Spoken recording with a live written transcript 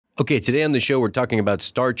Okay, today on the show, we're talking about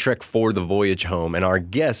Star Trek IV: The Voyage Home, and our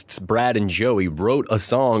guests, Brad and Joey, wrote a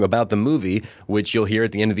song about the movie, which you'll hear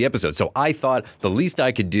at the end of the episode. So I thought the least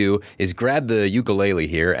I could do is grab the ukulele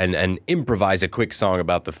here and improvise a quick song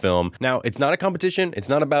about the film. Now, it's not a competition. It's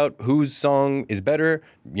not about whose song is better.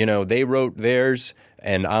 You know, they wrote theirs,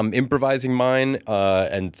 and I'm improvising mine,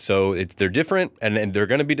 and so they're different, and they're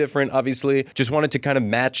going to be different, obviously. Just wanted to kind of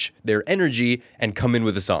match their energy and come in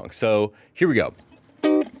with a song. So here we go.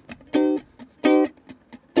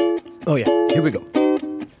 Oh yeah, here we go.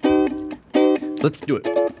 Let's do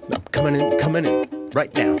it. Coming in,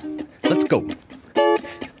 right now. Let's go.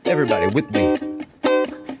 Everybody with me.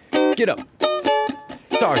 Get up.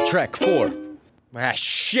 Star Trek 4. Ah,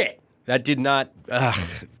 shit. That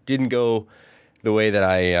didn't go the way that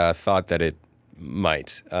I thought that it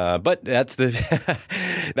might. But that's the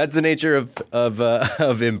that's the nature of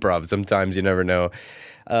improv. Sometimes you never know.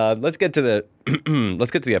 Let's get to the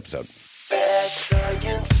episode. Bad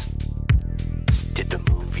science. Did the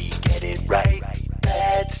movie get it right?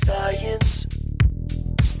 Bad science.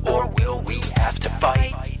 Or will we have to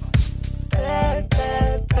fight?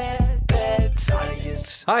 Bad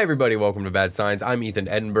science. Hi, everybody. Welcome to Bad Science. I'm Ethan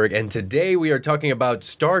Edinburgh, and today we are talking about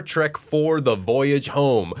Star Trek IV: The Voyage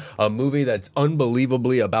Home, a movie that's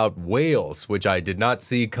unbelievably about whales, which I did not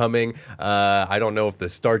see coming. I don't know if the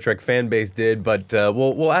Star Trek fan base did, but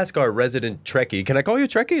we'll ask our resident Trekkie. Can I call you a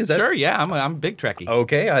Trekkie? Is that Sure, yeah, I'm a big Trekkie.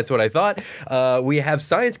 Okay, that's what I thought. We have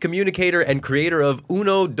science communicator and creator of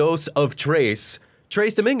Uno Dos of Trace,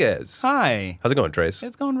 Dominguez. Hi. How's it going, Trace?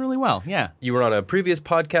 It's going really well, yeah. You were on a previous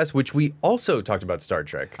podcast, which we also talked about Star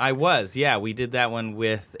Trek. I was, yeah. We did that one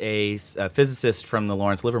with a physicist from the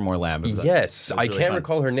Lawrence Livermore Lab. Yes, I really can't fun.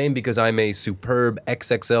 recall her name because I'm a superb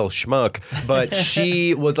XXL schmuck, but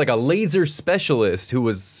she was like a laser specialist who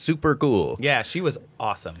was super cool. Yeah, she was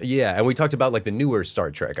awesome. Yeah, and we talked about like the newer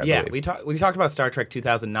Star Trek, I believe. We talked about Star Trek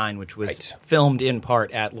 2009, which was filmed in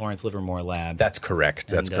part at Lawrence Livermore Lab. That's correct.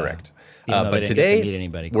 That's correct. Even though I but didn't get today, to meet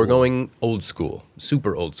anybody we're cool. going old school,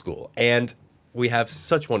 super old school. And we have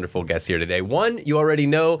such wonderful guests here today. One, you already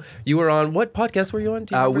know, you were on, what podcast were you on?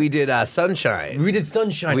 Do you remember? We did Sunshine. We did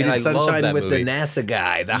Sunshine. We and did I love Sunshine that with movie. the NASA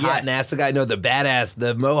guy, the hot Yes. NASA guy. No, the badass,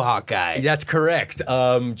 the Mohawk guy. That's correct.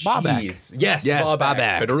 Bobak. Yes,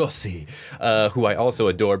 Bobak. Federossi, who I also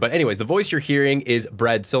adore. But anyways, the voice you're hearing is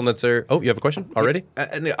Brad Sulnitzer. Oh, you have a question already?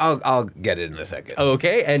 I'll get it in a second.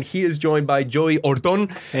 Okay, and he is joined by Joey Orton.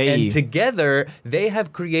 Hey. And together, they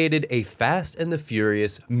have created a Fast and the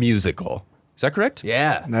Furious musical. Is that correct?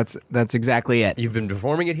 Yeah. That's exactly it. You've been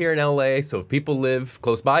performing it here in LA, so if people live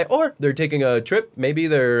close by or they're taking a trip, maybe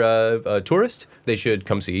they're a tourist, they should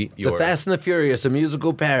come see your... The Fast and the Furious, a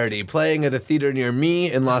musical parody, playing at a theater near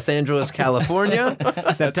me in Los Angeles, California.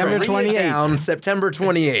 September 28th. September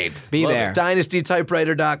 28th. Be Love there. it.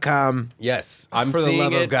 DynastyTypewriter.com. Yes, I'm For the seeing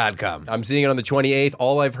love it. of God, come. I'm seeing it on the 28th.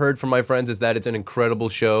 All I've heard from my friends is that it's an incredible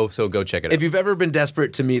show, so go check it out. If you've ever been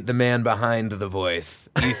desperate to meet the man behind the voice,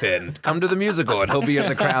 Ethan, come to the musical and he'll be in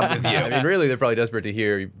the crowd with you. I mean, really, they're probably desperate to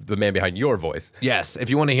hear the man behind your voice. Yes, if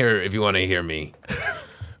you want to hear me.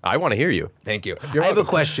 I want to hear you. Thank you. I have a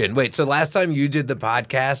question. Wait, so last time you did the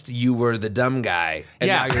podcast, you were the dumb guy, and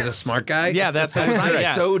Yeah. now you're the smart guy? Yeah, that sounds Was I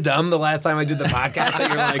correct. so dumb the last time I did the podcast that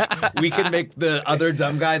you're like, we can make the other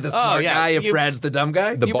dumb guy the smart yeah, guy if you- Brad's the dumb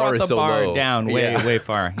guy? The You bar brought is the so bar low. down way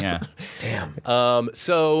far, yeah. Damn.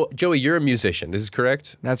 So, Joey, you're a musician. This is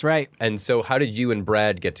correct? That's right. And so how did you and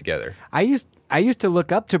Brad get together? I used to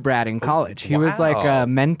look up to Brad in college. He was like Wow. a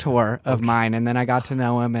mentor of mine, and then I got to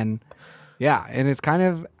know him, and yeah, and it's kind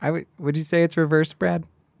of would you say it's reverse, Brad?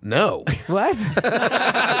 No. What?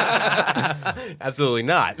 Absolutely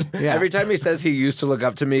not. Yeah. Every time he says he used to look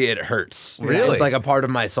up to me, it hurts. Really? It's like a part of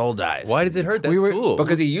my soul dies. Why does it hurt? That's We were- cool.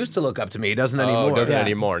 Because he used to look up to me. He doesn't Oh, anymore. doesn't Yeah.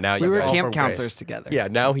 anymore. Now We you were guys- camp for counselors grace. together. Yeah,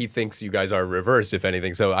 now he thinks you guys are reversed, if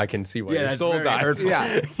anything, so I can see why your that's soul very dies. hurtful.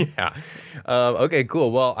 Yeah. Yeah. Okay,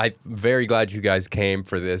 cool. Well, I'm very glad you guys came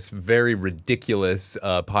for this very ridiculous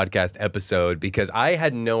podcast episode because I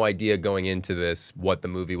had no idea going into this what the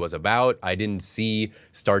movie was about. I didn't see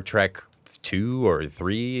Star Trek 2 or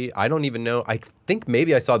 3. I don't even know. I think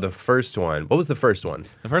maybe I saw the first one. What was the first one?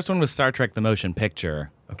 The first one was Star Trek: The Motion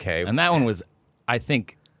Picture. Okay. And that one was, I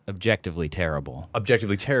think, objectively terrible.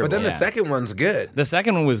 Objectively terrible. But then the Yeah. second one's good. The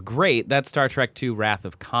second one was great. That's Star Trek II: Wrath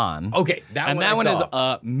of Khan. Okay, that and one that I one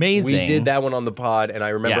saw. is amazing. We did that one on the pod, and I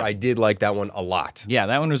remember Yeah. I did like that one a lot. Yeah,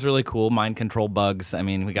 that one was really cool. Mind control bugs. I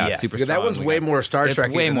mean, we got Yes. super Yeah, that strong. one's We way got- more Star It's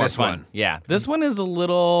Trek way than more this fun. one. Yeah, this one is a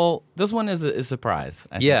little. This one is a surprise.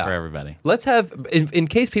 I think, for everybody. Let's have, in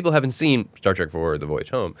case people haven't seen Star Trek IV: The Voyage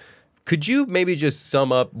Home, Could you maybe just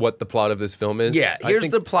sum up what the plot of this film is? Yeah, here's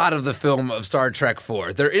the plot of the film of Star Trek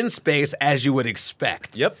 4. They're in space as you would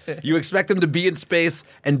expect. Yep. You expect them to be in space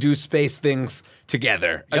and do space things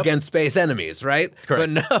together against space enemies, right?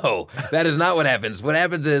 Correct. But no, that is not what happens. What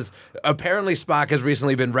happens is apparently Spock has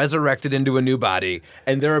recently been resurrected into a new body,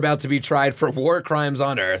 and they're about to be tried for war crimes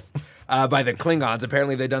on Earth. By the Klingons.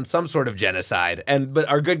 Apparently they've done some sort of genocide. But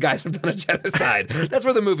our good guys have done a genocide. That's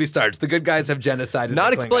where the movie starts. The good guys have genocided Not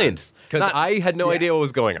the explained, Klingons. because I had no idea what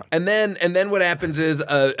was going on. And then what happens is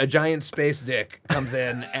a giant space dick comes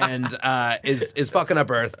in and is fucking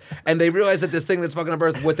up Earth. And they realize that this thing that's fucking up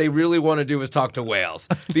Earth, what they really want to do is talk to whales.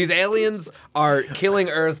 These aliens are killing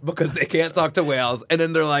Earth because they can't talk to whales. And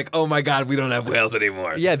then they're like, oh my God, we don't have whales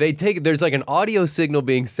anymore. Yeah, there's like an audio signal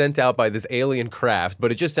being sent out by this alien craft,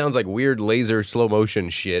 but it just sounds like weird laser slow motion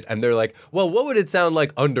shit. And they're like, well, what would it sound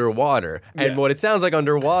like underwater? And what it sounds like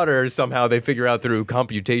underwater, somehow they figure out through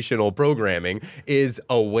computational programming, is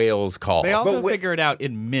a whale's call. They also figure it out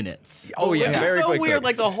in minutes. Oh, yeah, very It's so quickly. weird.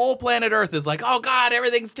 Like the whole planet Earth is like, oh God,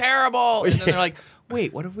 everything's terrible. And then they're like,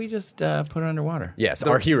 wait, what if we just put it underwater? Yes,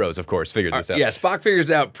 our heroes, of course, figured this out. Yeah, Spock figures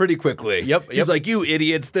it out pretty quickly. Yep. He's like, you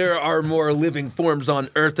idiots, there are more living forms on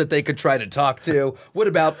Earth that they could try to talk to. What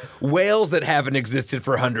about whales that haven't existed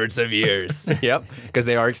for hundreds of years? Yep, because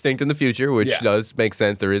they are extinct in the future, which does make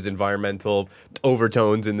sense. There is environmental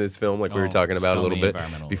overtones in this film, like we were talking about a little bit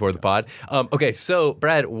before the pod. Okay, so,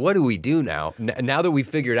 Brad, what do we do now? Now that we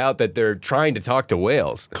figured out that they're trying to talk to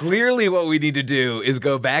whales. Clearly what we need to do is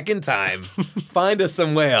go back in time, find us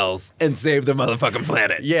some whales, and save the motherfucking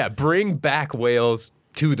planet. Yeah, bring back whales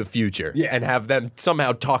to the future and have them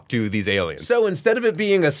somehow talk to these aliens. So instead of it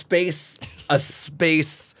being a space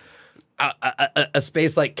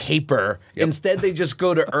like caper, instead they just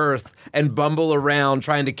go to Earth and bumble around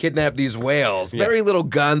trying to kidnap these whales. Very little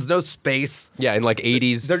guns, no space. Yeah, in like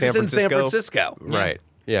 80s They're San just in Francisco. San Francisco. Right.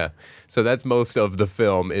 Yeah. So that's most of the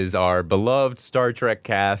film is our beloved Star Trek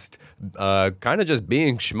cast kind of just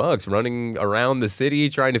being schmucks, running around the city,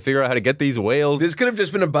 trying to figure out how to get these whales. This could have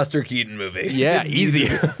just been a Buster Keaton movie. Yeah, easy.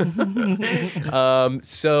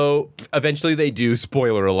 So eventually they do,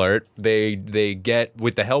 spoiler alert, they get,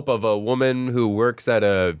 with the help of a woman who works at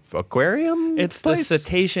a aquarium It's place? the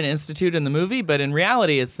Cetacean Institute in the movie, but in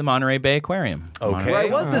reality, it's the Monterey Bay Aquarium. Okay. Monterey, Where I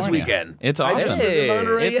was this California. weekend. It's I awesome. visited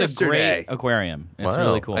Monterey It's yesterday. a great aquarium. It's Wow.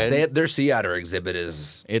 really cool. And- Their sea otter exhibit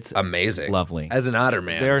is It's amazing. lovely. As an otter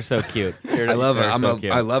man. They're so cute. I love it. They're so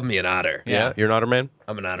cute. I love me an otter. Yeah, you're an otter man?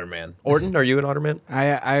 I'm an otter man. Orton, are you an otter man?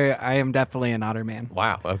 I am definitely an otter man.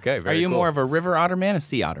 Wow. Okay. Are Very you cool. more of a river otter man, a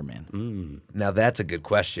sea otter man? Now that's a good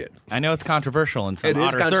question. I know it's controversial in some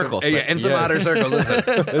otter circles. Yeah, but- in some Yes. otter circles.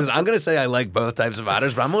 Listen, I'm going to say I like both types of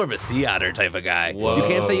otters, but I'm more of a sea otter type of guy. Whoa. You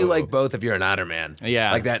can't say you like both if you're an otter man.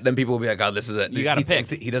 Yeah. Like that, then people will be like, oh, this is a... You gotta he pick. thinks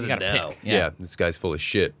that He doesn't You gotta know. pick. Yeah, this guy's full of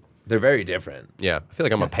shit. They're very different. Yeah, I feel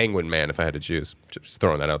like I'm a penguin man if I had to choose. Just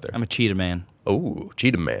throwing that out there. I'm a cheetah man. Oh,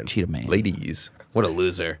 cheetah man. Cheetah man. Ladies. What a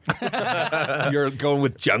loser. You're going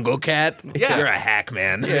with Jungle Cat? Yeah. You're a hack,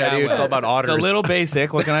 man. Yeah, dude, it's all about otters. It's a little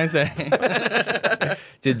basic. What can I say?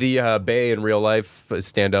 Did the Bay in real life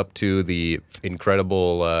stand up to the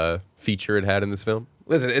incredible feature it had in this film?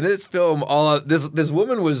 Listen, in this film, this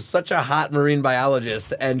woman was such a hot marine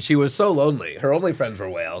biologist, and she was so lonely. Her only friends were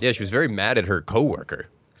whales. Yeah, she was very mad at her coworker.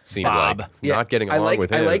 Seemed Bob. like not getting along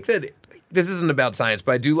with him. I like that. This isn't about science,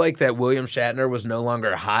 but I do like that William Shatner was no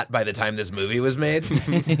longer hot by the time this movie was made,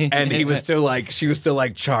 and she was still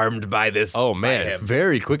like charmed by this. Oh by man, him.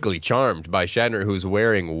 very quickly charmed by Shatner, who's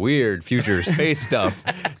wearing weird future space stuff,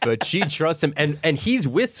 but she trusts him, and he's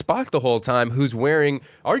with Spock the whole time, who's wearing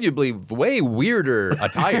arguably way weirder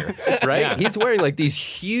attire, right? Yeah. He's wearing like these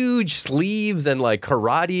huge sleeves and like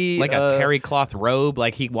karate, Like a terry cloth robe.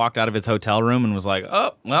 Like he walked out of his hotel room and was like,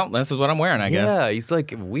 oh, well, this is what I'm wearing, I guess. Yeah, he's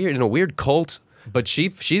like weird in a weird cult, but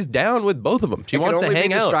she's down with both of them. She It wants can to only hang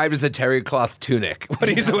be out. described as a terry cloth tunic. What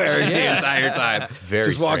he's wearing the entire time. It's very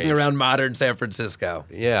just walking strange. around modern San Francisco.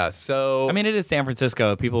 Yeah, so I mean, it is San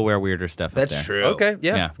Francisco. People wear weirder stuff. That's up there. true. okay,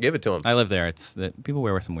 yeah, Yeah. give it to him. I live there. People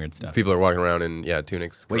wear some weird stuff. People are walking around in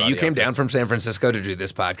tunics. Wait, karate you came down outfits. from San Francisco to do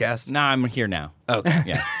this podcast? No, I'm here now. Okay.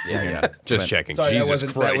 Yeah. Yeah. Just checking. Sorry, Jesus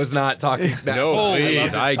that Christ. was not talking. No,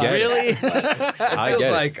 please, I get it. Really? I get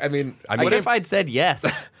it. Like, I mean, What if I'd said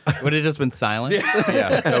yes? Would it have just been silence?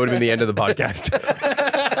 Yeah, that would have been the end of the podcast.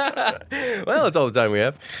 Well, that's all the time we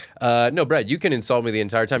have. No, Brad, you can insult me the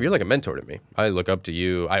entire time. You're like a mentor to me. I look up to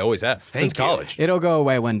you. I always have since college. It'll go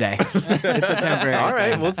away one day. It's a temporary All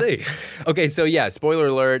right, we'll see. Okay, so yeah, spoiler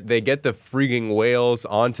alert. They get the freaking whales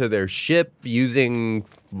onto their ship using,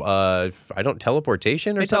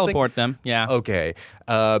 teleportation or They something? teleport them, yeah. Okay,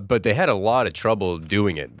 but they had a lot of trouble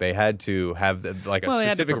doing it. They had to have a Well, they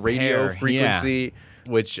had to specific radio prepare, frequency,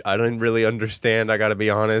 which I don't really understand, I got to be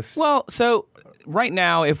honest. Well, so right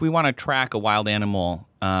now, if we want to track a wild animal,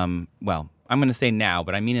 I'm going to say now,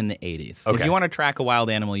 but I mean in the 80s. Okay. If you want to track a wild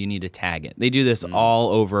animal, you need to tag it. They do this all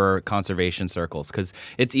over conservation circles because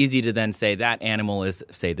it's easy to then say that animal is,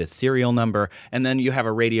 say, this serial number, and then you have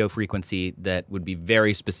a radio frequency that would be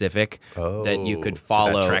very specific that you could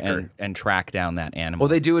follow and track down that animal. Well,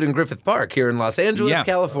 they do it in Griffith Park here in Los Angeles,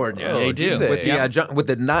 California. Oh, they do. With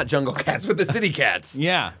the not jungle cats, with the city cats.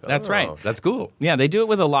 Yeah, that's right. That's cool. Yeah, they do it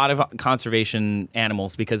with a lot of conservation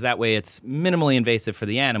animals because that way it's minimally invasive for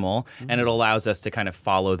the animal and it allows us to kind of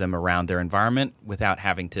follow them around their environment without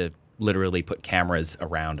having to literally put cameras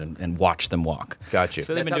around and watch them walk. Gotcha.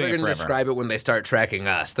 So they've That's been how doing they're it going to forever. describe it when they start tracking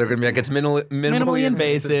us. They're going to be like, it's minimally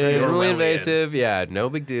invasive. Minimally Orwellian. invasive, yeah, no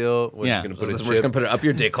big deal. We're Yeah. just going to put We're a just chip. going to put it up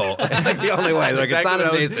your dick hole. It's like the only way. They're like, it's not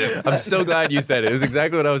invasive. I'm so glad you said it. It was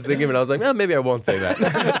exactly what I was thinking, and I was like, well, maybe I won't say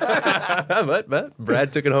that. but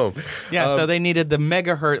Brad took it home. Yeah, so they needed the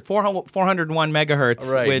megahertz, 401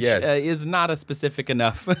 megahertz, Right, which yes. Is not a specific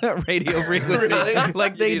enough radio frequency.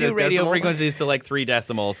 Like they You need do a radio decimal? frequencies to like 3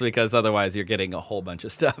 decimals because otherwise you're getting a whole bunch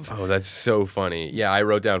of stuff. Oh, that's so funny. Yeah, I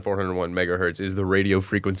wrote down 401 megahertz is the radio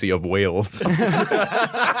frequency of whales.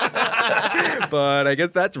 But I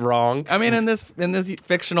guess that's wrong. I mean, in this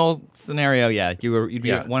fictional scenario, yeah, you'd be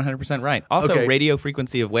 100% right. Also, Okay. radio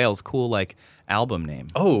frequency of whales, cool like album name.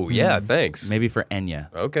 Oh, yeah, thanks. Maybe for Enya.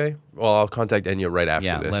 Okay. Well, I'll contact Enya right after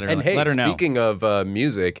Yeah, this. let her and know- hey, let her know. speaking of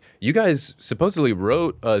music, you guys supposedly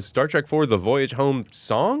wrote a Star Trek 4 The Voyage Home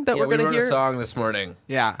song that Yeah, we're we going wrote to hear? a song this morning.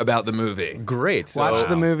 Yeah. About the movie. Great. So, Watched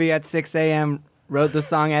the movie at 6 a.m., wrote the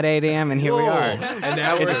song at 8 a.m., and here we are. And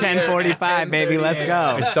now It's 10:45, baby. Let's go.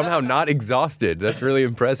 I'm somehow not exhausted. That's really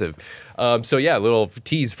impressive. So yeah, a little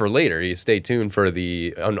tease for later. You stay tuned for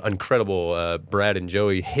the incredible Brad and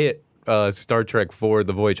Joey hit Star Trek 4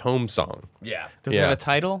 The Voyage Home song. Yeah. Does it Yeah. have a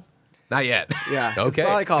title? Not yet. Yeah. It's Okay.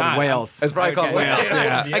 probably called God, Whales. It's probably called Whales.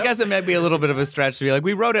 Yeah. I guess it might be a little bit of a stretch to be like,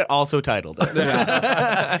 we wrote it also titled.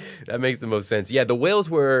 That makes the most sense. Yeah, the whales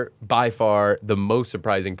were by far the most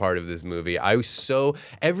surprising part of this movie. I was so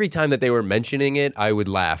every time that they were mentioning it, I would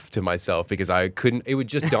laugh to myself because I couldn't. It would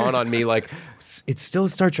just dawn on me like it's still a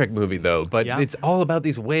Star Trek movie though, but Yeah. it's all about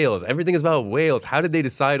these whales. Everything is about whales. How did they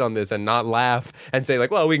decide on this and not laugh and say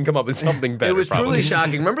like, well, we can come up with something better? It was probably. truly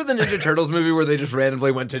shocking. Remember the Ninja Turtles movie where they just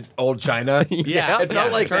randomly went to old China? Yeah, It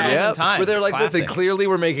felt like Turtles that. in Time. Where they're like, listen, Classic. clearly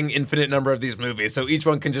we're making infinite number of these movies, so each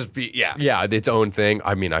one can just be, Yeah, its own thing.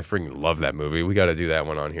 I mean, I freaking love that movie. We got to do that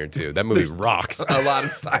one on here too. That movie rocks. a lot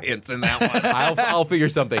of science in that one. I'll figure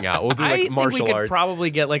something out. We'll do I like think martial we could arts. probably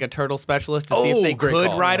get like a turtle specialist to see Oh, if they great could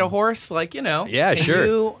call. ride a horse. Like, you know. Yeah, can sure.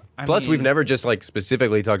 you- I Plus, we've mean, never just like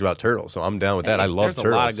specifically talked about turtles, so I'm down with that. I love There's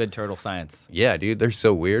turtles. a lot of good turtle science. Yeah, dude, they're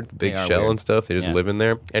so weird. Big They are shell weird. and stuff. They just Yeah. live in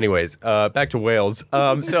there. Anyways, back to whales.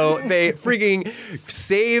 So they freaking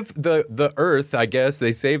save the Earth, I guess.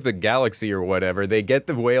 They save the galaxy or whatever. They get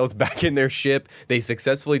the whales back in their ship. They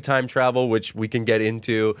successfully time travel, which we can get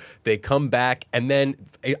into. They come back, and then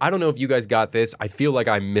I don't know if you guys got this. I feel like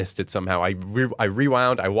I missed it somehow. I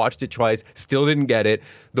rewound. I watched it twice. Still didn't get it.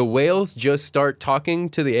 The whales just start talking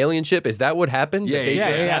to the alien ship. Is that what happened? Yeah, That they yeah,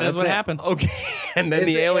 just- That is that's what it. happened. Okay, and then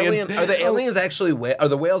the aliens. Are the aliens actually are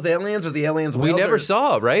the whales aliens or the aliens We whales? never or-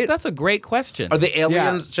 saw, right? That's a great question. Are the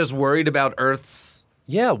aliens just worried about Earth's?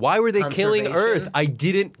 Yeah, why were they killing Conservation? Earth? I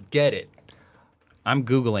didn't get it. I'm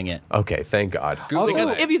Googling it. Okay, thank God. Also,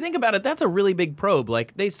 Because if you think about it, that's a really big probe.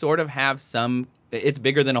 Like, they sort of have some... It's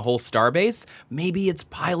bigger than a whole starbase. Maybe it's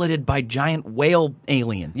piloted by giant whale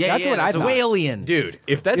aliens. Yeah, That's what I It's thought. whalians. Dude,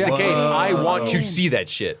 if that's the case, I want to see that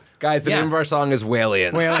shit. Guys, the Yeah. name of our song is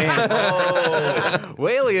Whalian.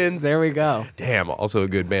 Whalians. There we go. Damn, also a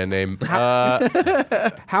good band name.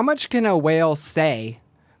 How much can a whale say?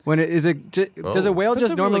 When it, is it? Does a whale That's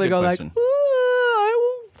just a really normally good go question. like? I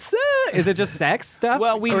won't say. Is it just sex stuff?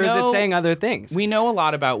 Well, we or know- is it saying other things? We know a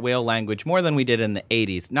lot about whale language, more than we did in the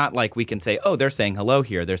 80s. Not like we can say, oh, they're saying hello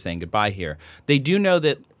here, they're saying goodbye here. They do know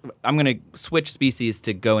that I'm going to switch species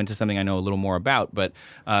to go into something I know a little more about, but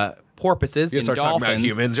porpoises You and start dolphins. talking about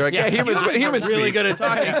humans. You're like, yeah, humans really speak. good at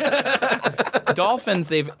talking. Dolphins,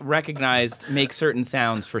 they've recognized, make certain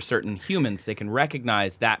sounds for certain humans. They can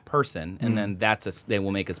recognize that person, and then they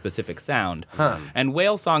will make a specific sound. And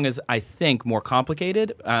whale song is, I think, more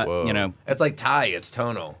complicated. It's like Thai. It's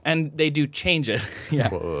tonal. And they do change it.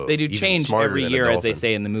 Whoa. They do Even change smarter every than a year, as they dolphin.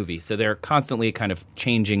 say in the movie. So they're constantly kind of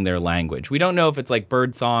changing their language. We don't know if it's like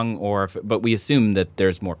bird song but we assume that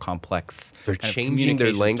there's more complex. They're kind of changing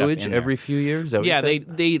their communication stuff language in there. every few years? Is that what you Yeah,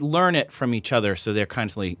 said? they learn it from each other, so they're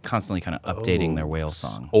constantly kind of updating their whale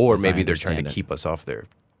song. Or as I maybe they're trying to understand it. keep us off their...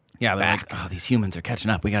 Yeah, they're back. like, oh, these humans are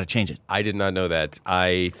catching up. We got to change it. I did not know that.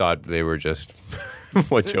 I thought they were just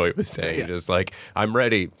what Joey was saying. Just like, I'm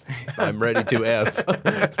ready. I'm ready to F.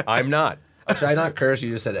 I'm not. Should I not curse?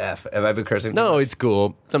 You just said F. Have I been cursing? No, it's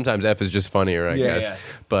cool. Sometimes F is just funnier, I Yeah, guess. yeah.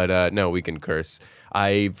 But no, we can curse.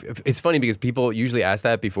 It's funny because people usually ask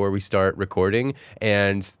that before we start recording,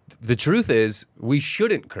 and the truth is we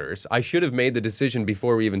shouldn't curse. I should have made the decision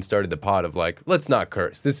before we even started the pod of like, let's not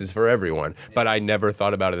curse. This is for everyone. But I never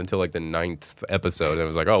thought about it until like the 9th episode, and I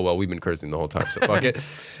was like, oh well, we've been cursing the whole time, so fuck it.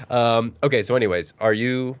 Okay, so anyways,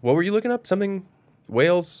 what were you looking up? Something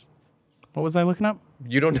whales? What was I looking up?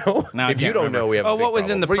 You don't know? No, I If you can't don't remember. know, we have. Oh, a big what was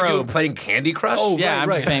in problem. the What are you doing? probe? Playing Candy Crush? Oh, Yeah, I'm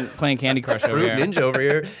right. just playing Candy Crush over Fruit here. Ninja over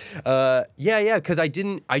here. Yeah, because I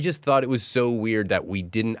just thought it was so weird that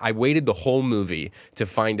I waited the whole movie to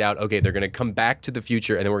find out, okay, they're going to come back to the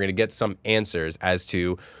future and then we're going to get some answers as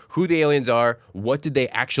to who the aliens are, what did they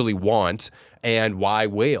actually want, and why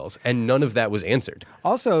whales. And none of that was answered.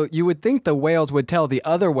 Also, you would think the whales would tell the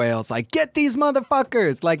other whales, like, get these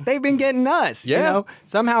motherfuckers. Like, they've been getting us. You Yeah. know?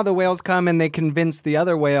 Somehow the whales come and they convince the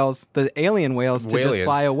other whales, the alien whales, to just Whalians.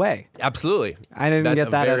 fly away. Absolutely. I didn't That's get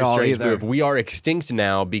a that very at all strange either. move. We are extinct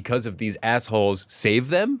now because of these assholes. Save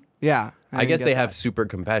them? Yeah. I didn't guess get they that. have super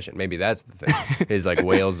compassion. Maybe that's the thing. Is like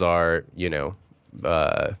whales are,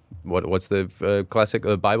 what's the classic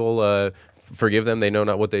Bible? Forgive them, they know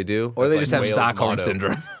not what they do. Or they That's just like have whales' Stockholm motto.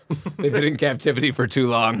 syndrome. They've been in captivity for too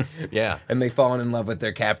long. Yeah. And they've fallen in love with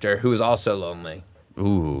their captor, who is also lonely.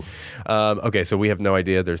 Ooh. Okay, so we have no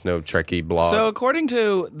idea. There's no Trekkie blog. So according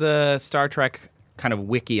to the Star Trek kind of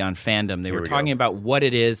wiki on fandom, they were we talking go. about what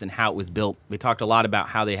it is and how it was built. We talked a lot about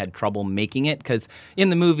how they had trouble making it because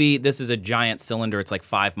in the movie, this is a giant cylinder. It's like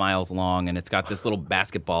 5 miles long, and it's got this little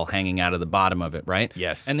basketball hanging out of the bottom of it, right?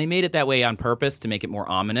 Yes. And they made it that way on purpose to make it more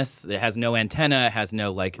ominous. It has no antenna, it has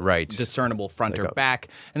no Right. discernible front Like or a- back.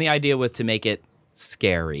 And the idea was to make it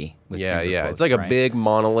scary. With yeah. finger It's quotes, like a right? big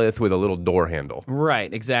monolith with a little door handle.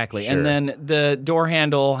 Right, exactly. Sure. And then the door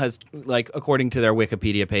handle has, like, according to their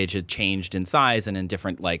Wikipedia page, had changed in size and in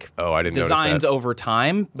different, like, Oh, I didn't notice designs that. over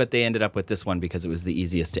time, but they ended up with this one because it was the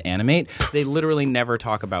easiest to animate. They literally never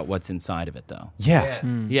talk about what's inside of it, though. Yeah.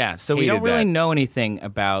 Yeah, so we Hated don't really that. know anything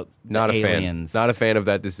about Not the a aliens. fan. Not a fan of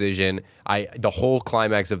that decision. The whole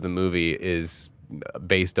climax of the movie is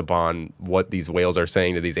based upon what these whales are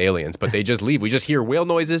saying to these aliens, but they just leave. We just hear whale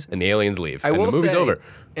noises and the aliens leave. And the movie's over.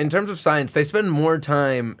 In terms of science, they spend more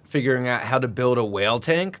time figuring out how to build a whale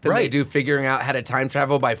tank than they Right. do figuring out how to time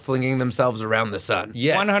travel by flinging themselves around the sun.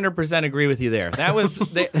 Yes. 100% agree with you there. That was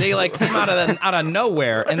they like came out of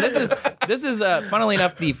nowhere, and this is funnily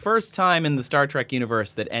enough the first time in the Star Trek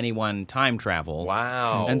universe that anyone time travels.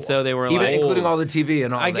 Wow. And so they were Even like, including all the TV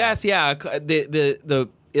and all I that. guess yeah. The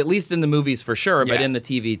at least in the movies for sure, but Yeah. in the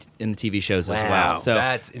TV shows as Wow, well. So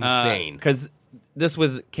that's insane. Because this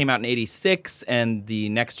came out in '86, and the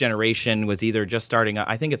Next Generation was either just starting.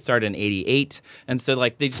 I think it started in '88, and so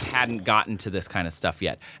like they just hadn't gotten to this kind of stuff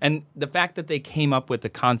yet. And the fact that they came up with the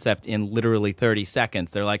concept in literally 30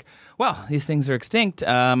 seconds, they're like, well, these things are extinct.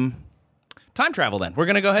 Time travel then. We're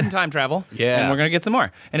gonna go ahead and time travel. Yeah. and we're gonna get some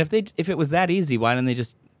more. And if it was that easy, why didn't they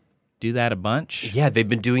just do that a bunch? Yeah, they've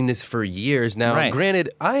been doing this for years now. Right. Granted,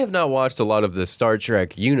 I have not watched a lot of the Star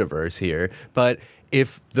Trek universe here, but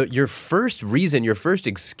if your first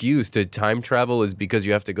excuse to time travel is because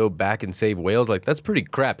you have to go back and save whales, like that's pretty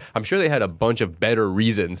crap. I'm sure they had a bunch of better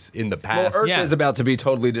reasons in the Well, past. Earth Yeah. is about to be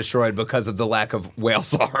totally destroyed because of the lack of whale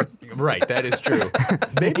song. Right, that is true.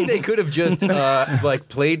 Maybe they could have just like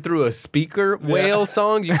played through a speaker whale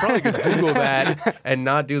songs. You probably could Google that and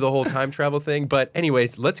not do the whole time travel thing. But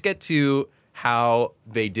anyways, let's get to how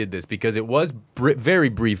they did this because it was very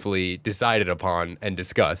briefly decided upon and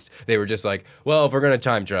discussed. They were just like, well, if we're going to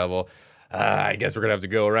time travel, I guess we're going to have to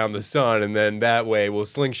go around the sun, and then that way we'll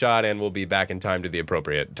slingshot and we'll be back in time to the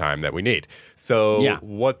appropriate time that we need. So Yeah.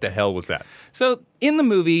 what the hell was that? So in the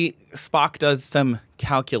movie, Spock does some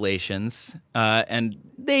calculations, and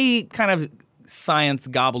they kind of science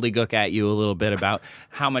gobbledygook at you a little bit about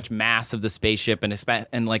how much mass of the spaceship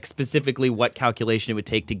and like specifically what calculation it would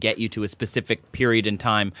take to get you to a specific period in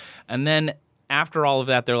time. And then after all of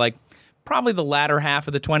that, they're like, probably the latter half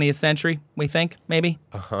of the 20th century, we think, maybe,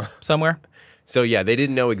 somewhere. So, yeah, they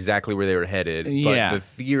didn't know exactly where they were headed. But Yeah. the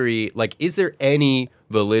theory, like, is there any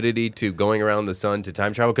validity to going around the sun to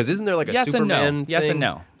time travel? Because isn't there like a Superman Yes thing and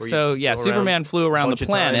no. where you So, yeah, go Superman flew a around bunch the of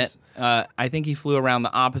planet. times? I think he flew around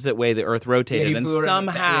the opposite way the Earth rotated he and flew around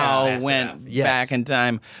the- somehow yeah, fast went enough. Yes. back in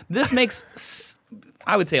time. This makes,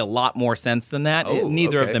 I would say, a lot more sense than that. Oh,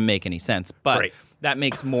 Neither of okay. them make any sense. But Great. that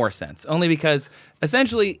makes more sense. Only because,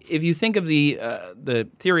 essentially, if you think of the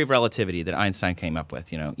theory of relativity that Einstein came up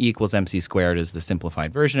with, E equals mc squared is the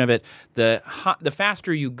simplified version of it. The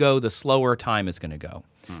faster you go, the slower time is going to go.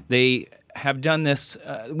 They have done this.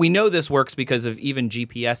 We know this works because of even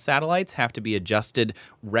GPS satellites have to be adjusted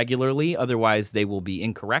regularly. Otherwise, they will be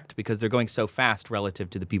incorrect because they're going so fast relative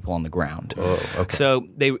to the people on the ground. Oh, okay. So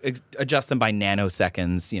they adjust them by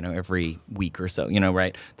nanoseconds, every week or so,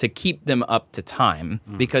 right, to keep them up to time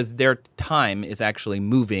because their time is actually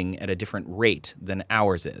moving at a different rate than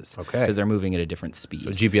ours is. Okay. Because they're moving at a different speed.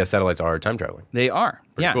 So GPS satellites are time traveling. They are.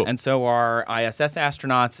 Yeah. cool. And so are ISS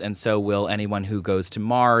astronauts, and so will anyone who goes to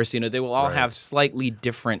Mars. They will all have slightly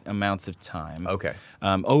different amounts of time. Okay.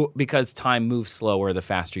 Because time moves slower the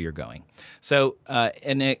faster you're going. So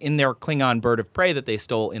in their Klingon bird of prey that they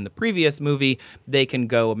stole in the previous movie, they can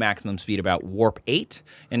go a maximum speed about warp 8.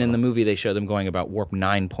 And in the movie, they show them going about warp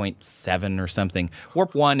 9.7 or something.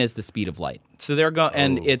 Warp 1 is the speed of light. So they're going,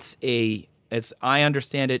 and it's as I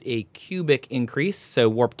understand it, a cubic increase. So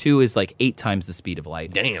warp 2 is like 8 times the speed of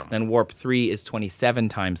light. Damn. Then warp 3 is 27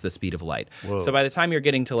 times the speed of light. So by the time you're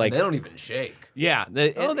getting to like... They don't even shake. Yeah.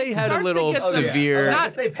 They had a little severe... I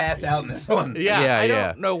guess they pass out in this one. Yeah, I yeah.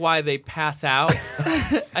 don't know why they pass out. I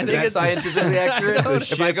think Is that it's scientifically accurate?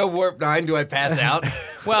 If I go warp 9, do I pass out?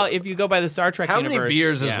 well, if you go by the Star Trek How universe, many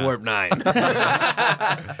beers is yeah. warp 9?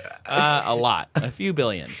 A lot, a few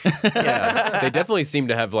billion. Yeah, they definitely seem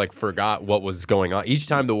to have like forgot what was going on. Each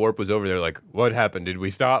time the warp was over, they're like, "What happened? Did we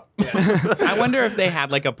stop?" I wonder if they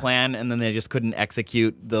had like a plan and then they just couldn't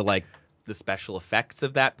execute the special effects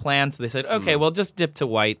of that plan. So they said, "Okay, well, just dip to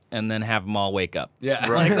white and then have them all wake up." Yeah.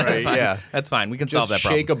 Right. Yeah. That's fine. We can Just solve that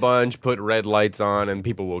shake problem. a bunch, put red lights on, and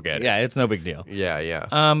people will get it. Yeah, it's no big deal. Yeah.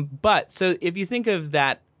 But so if you think of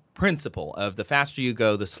that principle of the faster you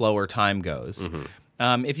go, the slower time goes.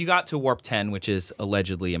 If you got to warp 10, which is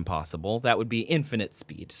allegedly impossible, that would be infinite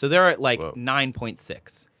speed. So they're at like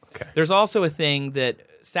 9.6. Okay. There's also a thing that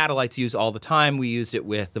satellites use all the time. We used it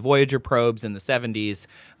with the Voyager probes in the 70s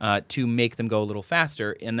to make them go a little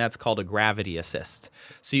faster, and that's called a gravity assist.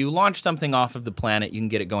 So you launch something off of the planet, you can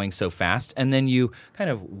get it going so fast, and then you kind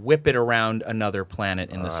of whip it around another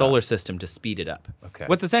planet in the solar system to speed it up. Okay.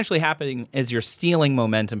 What's essentially happening is you're stealing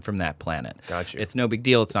momentum from that planet. Gotcha. It's no big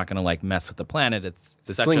deal. It's not going to like mess with the planet. It's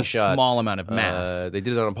The such slingshot, a small amount of mass. They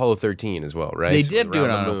did it on Apollo 13 as well, right? They did do Around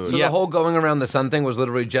it the on- moon. So Yeah. the whole going around the sun thing was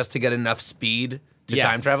literally just to get enough speed to Yes,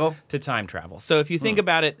 time travel? To time travel. So if you think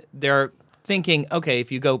about it, they're thinking, okay,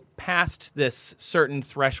 if you go past this certain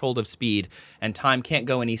threshold of speed and time can't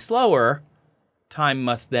go any slower, time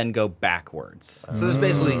must then go backwards. So this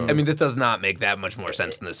basically, I mean, this does not make that much more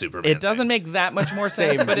sense than the Superman It doesn't make that much more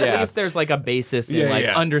sense, Same, but at yeah. least there's like a basis in Yeah, like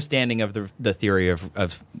yeah. understanding of the theory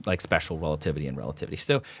of like special relativity and relativity.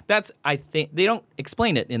 So that's, I think, they don't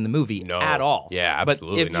explain it in the movie No. at all. Yeah, But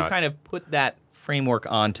absolutely if you not. kind of put that framework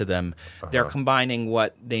onto them, they're combining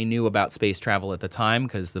what they knew about space travel at the time,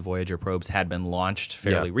 because the Voyager probes had been launched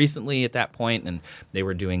fairly Yeah. recently at that point, and they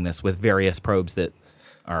were doing this with various probes that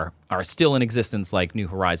are still in existence, like New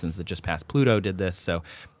Horizons that just passed Pluto did this. So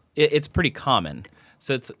it's pretty common.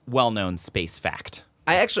 So it's well-known space fact.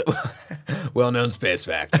 I actually, well-known space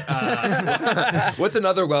fact. What's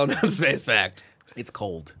another well-known space fact? It's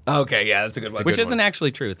cold. Okay, yeah, that's a good one. Which isn't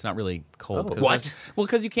actually true. It's not really cold. 'Cause What? there's- Well,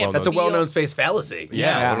 because you can't. That's a well-known space fallacy.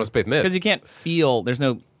 Yeah, well, space myth. Because you can't feel. There's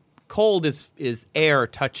no cold is air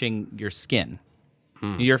touching your skin.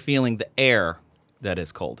 You're feeling the air that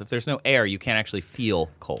is cold. If there's no air, you can't actually feel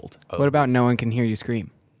cold. What about no one can hear you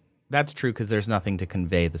scream? That's true because there's nothing to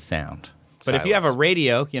convey the sound. But if you have a Silence.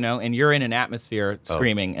 radio, and you're in an atmosphere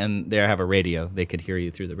screaming, and they have a radio, they could hear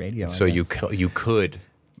you through the radio. I So guess. you could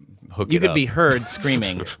hook You it could up. be heard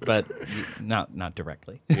screaming, but not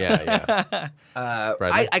directly. Yeah.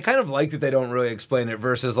 Bradley? I kind of like that they don't really explain it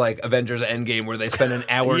versus like Avengers Endgame where they spend an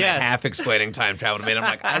hour and a Yes. half explaining time travel to me. And I'm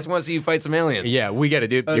like, I just want to see you fight some aliens. Yeah, we get it,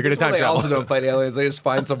 dude. You're gonna This one time they travel. also don't fight aliens. They just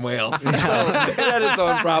find some whales. So it had its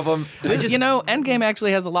own problems. Endgame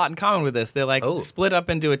actually has a lot in common with this. They're like split up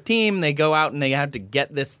into a team. They go out and they have to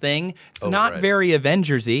get this thing. It's not right. very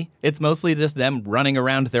Avengers-y. It's mostly just them running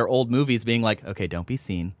around their old movies being like, okay, don't be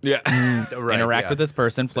seen. Yeah. Right, Interact yeah. with this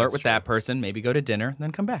person, flirt with that person, maybe go to dinner,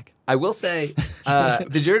 then come back. I will say,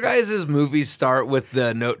 did your guys' movies start with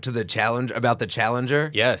the note to the challenge about the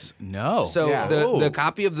Challenger? Yes. No. So Yeah. the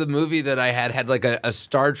copy of the movie that I had like a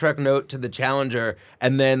Star Trek note to the Challenger,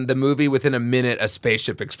 and then the movie within a minute a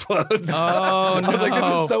spaceship explodes. Oh, no. I was like,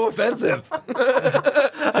 this is so offensive.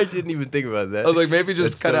 I didn't even think about that. I was like, maybe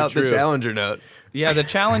just That's cut so out true. the Challenger note. Yeah, the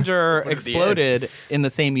Challenger at the exploded in the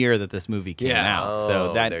same year that this movie came Yeah. out. Oh,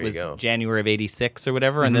 So that there you was go. January of 86 or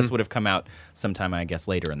whatever, and this would have come out sometime, I guess,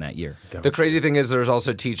 later in that year. The crazy thing is, there's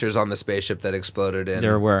also teachers on the spaceship that exploded in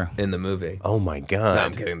There were. in the movie. Oh my god. No,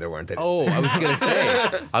 I'm kidding. There weren't. They didn't. Oh, I was gonna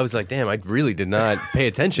say. I was like, damn, I really did not pay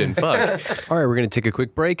attention. Fuck. All right, we're gonna take a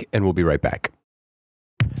quick break, and we'll be right back.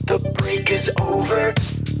 The break is over.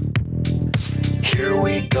 Here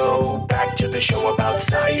we go, back to the show about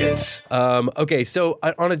science. Okay, so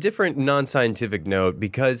on a different non-scientific note,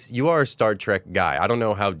 because you are a Star Trek guy, I don't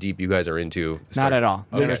know how deep you guys are into Star Not Trek. at all.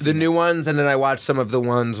 The new ones, and then I watched some of the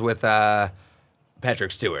ones with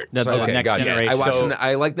Patrick Stewart. The Okay, Next gotcha. Generation. I watched. So-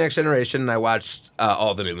 I like Next Generation, and I watched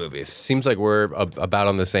all the new movies. Seems like we're about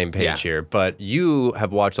on the same page Yeah. here, but you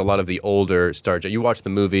have watched a lot of the older Star Trek. You watched the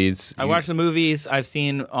movies. I watched the movies. I've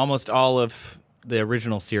seen almost all of the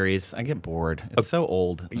original series. I get bored. It's so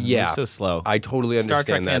old. Yeah. It's so slow. I totally Star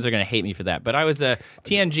understand Trek fans that. are going to hate me for that. But I was a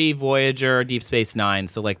TNG, Voyager, Deep Space Nine,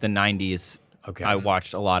 so like the 90s. Okay. I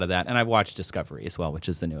watched a lot of that. And I've watched Discovery as well, which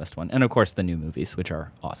is the newest one. And of course, the new movies, which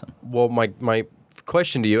are awesome. Well, my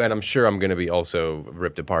question to you, and I'm sure I'm going to be also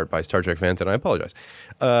ripped apart by Star Trek fans, and I apologize.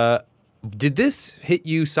 Did this hit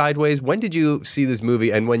you sideways? When did you see this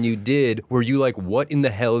movie? And when you did, were you like, what in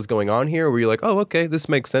the hell is going on here? Or were you like, oh, okay, this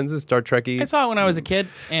makes sense. It's Star Trek-y. I saw it when I was a kid,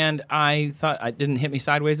 and I thought it didn't hit me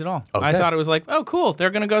sideways at all. I Okay. thought it was like, oh, cool,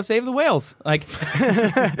 they're going to go save the whales. Like,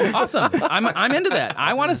 awesome. I'm into that.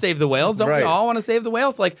 I want to save the whales. Don't Right. we all want to save the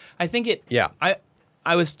whales? Like, I think it. Yeah.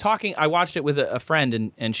 I was talking. I watched it with a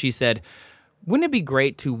friend, and she said, wouldn't it be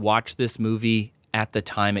great to watch this movie at the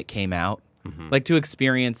time it came out? Like to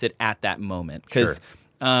experience it at that moment. Because,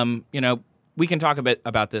 we can talk a bit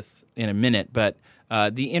about this in a minute, but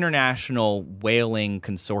the International Whaling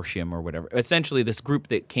Consortium or whatever, essentially this group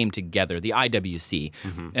that came together, the IWC,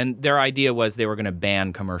 and their idea was they were going to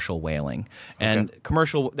ban commercial whaling. And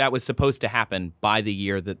that was supposed to happen by the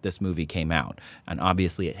year that this movie came out. And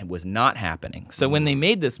obviously it was not happening. So when they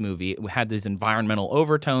made this movie, it had these environmental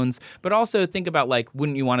overtones, but also think about like,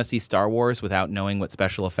 wouldn't you want to see Star Wars without knowing what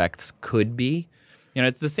special effects could be?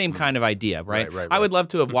 It's the same kind of idea, right? Right. I would love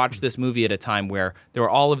to have watched this movie at a time where there were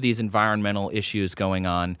all of these environmental issues going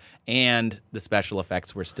on, and the special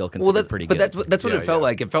effects were still considered pretty good. But that's what it felt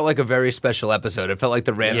like. It felt like a very special episode. It felt like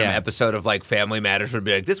the random episode of like Family Matters would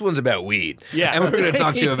be like, this one's about weed. Yeah. And we're going to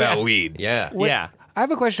talk to you about weed. Yeah. Yeah. I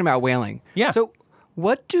have a question about whaling. Yeah. So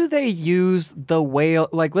what do they use the whale,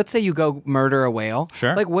 like let's say you go murder a whale.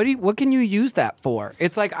 Sure. Like what can you use that for?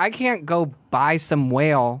 It's like I can't go buy some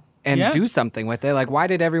whale and do something with it. Like why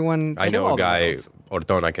did everyone I kill know all a the guy, whales?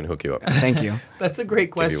 Orton, I can hook you up. Thank you. That's a great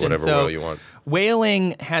Give question. you whatever So, whale you want.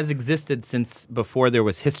 whaling has existed since before there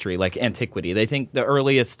was history, like antiquity. They think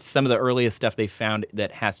some of the earliest stuff they found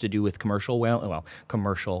that has to do with commercial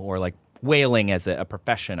or like whaling as a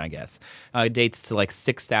profession, I guess, dates to like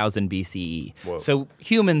 6,000 BCE. Whoa. So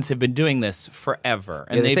humans have been doing this forever.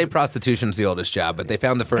 And Yeah, they they've- say prostitution's the oldest job, but they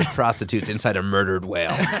found the first prostitutes inside a murdered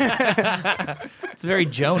whale. It's very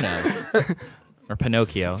Jonah. Or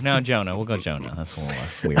Pinocchio. No, Jonah. We'll go Jonah. That's a little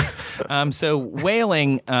less weird. So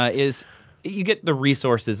whaling is... You get the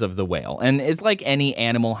resources of the whale. And it's like any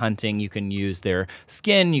animal hunting. You can use their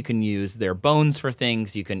skin. You can use their bones for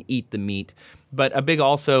things. You can eat the meat. But a big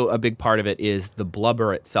part of it is the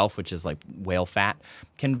blubber itself, which is like whale fat,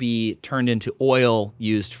 can be turned into oil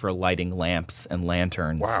used for lighting lamps and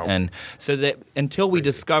lanterns. Wow. And so that until we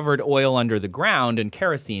discovered oil under the ground and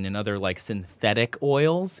kerosene and other like synthetic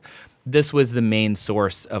oils, this was the main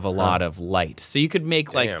source of a lot of light. So you could make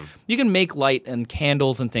you can make light and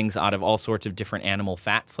candles and things out of all sorts of different animal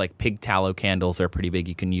fats. Like pig tallow candles are pretty big.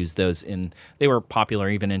 You can use those they were popular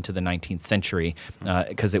even into the 19th century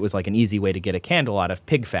because it was like an easy way to get a candle out of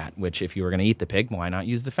pig fat, which if you were going to eat the pig, why not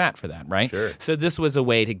use the fat for that, right? Sure. So this was a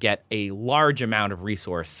way to get a large amount of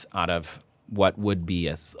resource out of what would be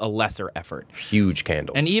a lesser effort. Huge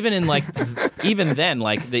candles. And even in even then,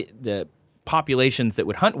 like the populations that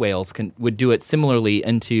would hunt whales would do it similarly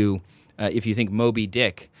into, if you think Moby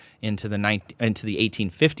Dick into the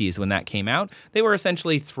 1850s when that came out, they were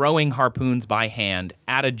essentially throwing harpoons by hand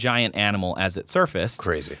at a giant animal as it surfaced.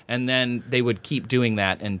 Crazy. And then they would keep doing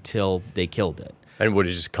that until they killed it. And would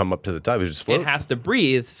it just come up to the top? It would just float? It has to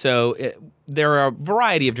breathe, so there are a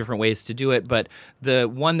variety of different ways to do it, but the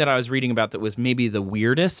one that I was reading about that was maybe the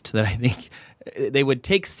weirdest that I think they would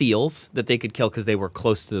take seals that they could kill because they were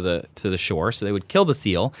close to the shore, so they would kill the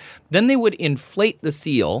seal. Then they would inflate the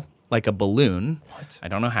seal like a balloon. What? I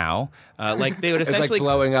don't know how. Like they would essentially... It's like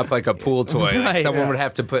blowing up like a pool toy. Like Right. someone would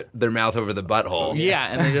have to put their mouth over the butthole. Yeah,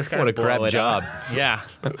 and they just kind What of a crap blow it job. up. Yeah.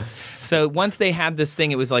 So once they had this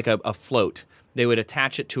thing, it was like a float. They would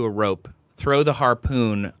attach it to a rope, throw the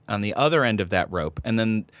harpoon on the other end of that rope, and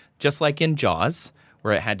then just like in Jaws,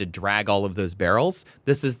 where it had to drag all of those barrels,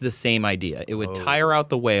 this is the same idea. It would tire out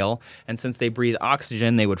the whale, and since they breathe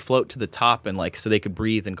oxygen, they would float to the top and so they could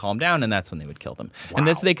breathe and calm down, and that's when they would kill them. Wow. And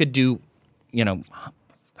this they could do,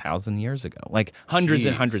 1,000 years ago, like hundreds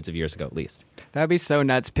and hundreds of years ago at least. That'd be so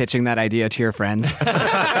nuts pitching that idea to your friends.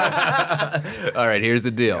 All right, here's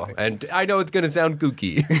the deal. And I know it's going to sound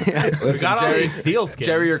kooky. Listen, got all these seal skins.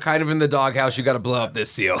 Jerry, you're kind of in the doghouse. You got to blow up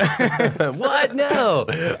this seal. What? No.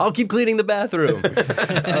 I'll keep cleaning the bathroom.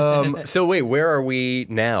 So wait, where are we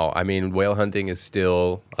now? I mean, whale hunting is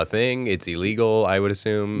still a thing. It's illegal, I would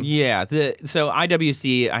assume. Yeah. So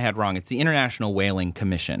IWC, I had wrong. It's the International Whaling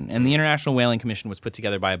Commission. And the International Whaling Commission was put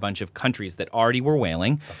together by a bunch of countries that already were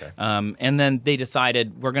whaling. Okay. And then they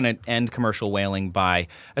decided we're going to end commercial whaling by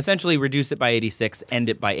essentially reduce it by 86, end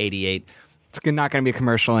it by 88. It's not going to be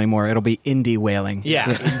commercial anymore. It'll be indie whaling. Yeah.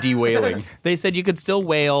 Indie whaling. They said you could still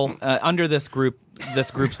whale under this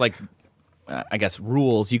group's like, I guess,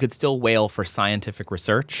 rules. You could still whale for scientific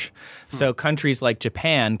research. So countries like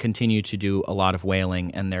Japan continue to do a lot of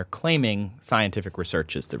whaling, and they're claiming scientific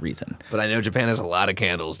research is the reason. But I know Japan has a lot of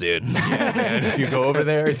candles, dude. And if you go over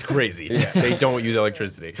there, it's crazy. They don't use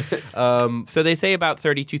electricity. So they say about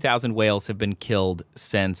 32,000 whales have been killed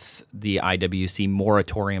since the IWC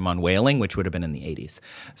moratorium on whaling, which would have been in the 80s.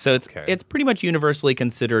 So it's pretty much universally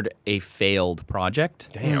considered a failed project.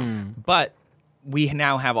 Damn. But we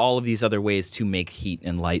now have all of these other ways to make heat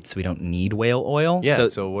and light, so we don't need whale oil. Yeah,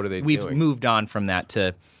 so what are they We've doing? moved on from that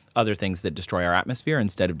to other things that destroy our atmosphere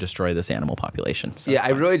instead of destroy this animal population. So Yeah, I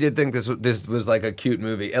really did think this was like a cute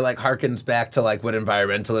movie. It like harkens back to like what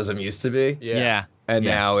environmentalism used to be. Yeah. And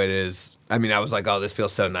now it is. I mean, I was like, oh, this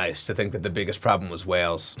feels so nice to think that the biggest problem was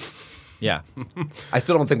whales. Yeah. I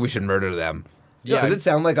still don't think we should murder them. Yeah, Does it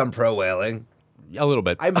sound like I'm pro whaling? A little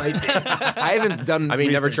bit. I might be. I haven't done. I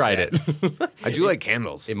mean, never research tried yet. it. I do like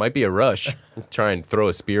candles. It might be a rush. Try and throw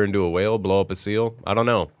a spear into a whale, blow up a seal. I don't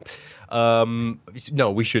know.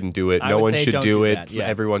 No, we shouldn't do it. I No would one say should don't do do it. that, yeah.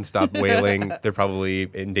 Everyone stop whaling. They're probably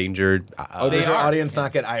endangered. Does your audience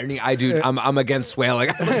not get irony? I do. I'm against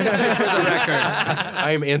whaling. For the record.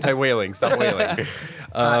 I am anti-whaling. Stop whaling.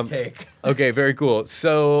 Hot take. Okay, very cool.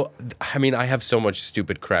 So, I mean, I have so much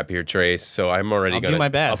stupid crap here, Trace, so I'm already I'll do going my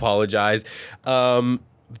to best. apologize.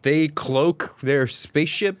 They cloak their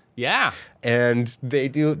spaceship. Yeah. And they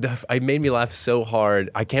do. It made me laugh so hard.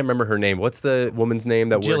 I can't remember her name. What's the woman's name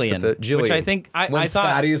that works Jillian, at the Jillian? which I think When I thought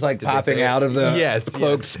Scotty's like they popping say it? out of the Yes,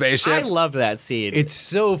 cloaked yes. spaceship. I love that scene. It's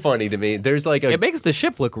so funny to me. There's like a It makes the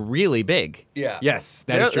ship look really big. yeah. yes,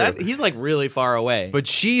 that is true. He's like really far away. But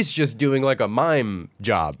she's just doing like a mime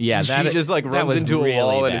job. Yeah, she that- just like that runs was into a really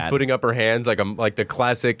wall and is bad. putting up her hands like the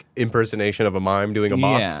classic impersonation of a mime doing a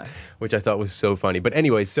box, Yeah. which I thought was so funny. But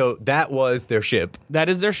anyway, so that was their ship. That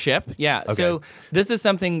is their ship. Yeah. So this is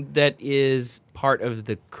something that is part of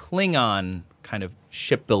the Klingon kind of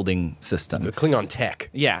shipbuilding system. The Klingon tech.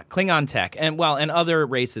 Yeah, Klingon tech, and other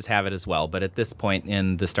races have it as well. But at this point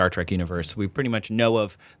in the Star Trek universe, we pretty much know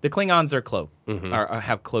of the Klingons are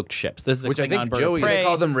have cloaked ships. This is a Which I Klingon think bird Joey of is prey.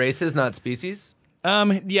 Call them races, not species.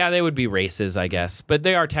 Yeah, they would be races, I guess, but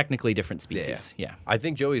they are technically different species. Yeah. I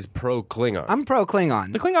think Joey's pro Klingon. I'm pro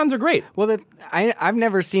Klingon. The Klingons are great. Well, I've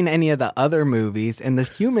never seen any of the other movies, and the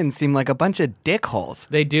humans seem like a bunch of dickholes.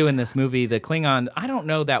 They do in this movie. The Klingon, I don't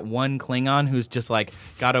know that one Klingon who's just like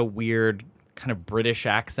got a weird kind of British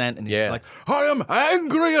accent, and he's Yeah. like, "I am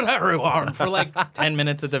angry at everyone" for like 10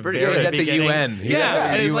 minutes at the very good. He's at the beginning. UN. He's Yeah, at the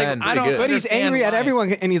and he's like, UN. I don't. Pretty good. But he's understand angry at why.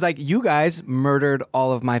 everyone, and he's like, "You guys murdered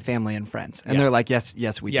all of my family and friends," and Yeah. they're like, "Yes,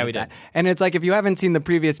 we Yeah, did we that." did. And it's like, if you haven't seen the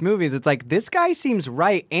previous movies, it's like this guy seems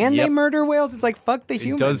right, and they Yep. murder whales. It's like, fuck the It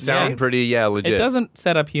humans. does sound Yeah. pretty, legit. It doesn't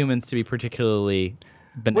set up humans to be particularly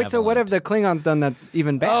benevolent. Wait, so what have the Klingons done that's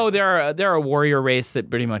even bad? Oh, they're a warrior race that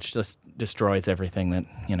pretty much just destroys everything that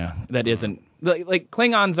that isn't like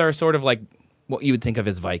Klingons are sort of like what you would think of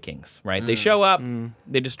as Vikings, right? They show up,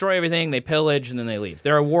 they destroy everything, they pillage, and then they leave.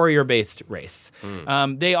 They're a warrior-based race.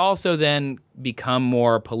 They also then become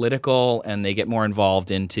more political, and they get more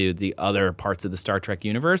involved into the other parts of the Star Trek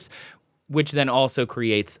universe, which then also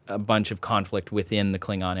creates a bunch of conflict within the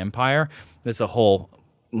Klingon Empire. There's a whole.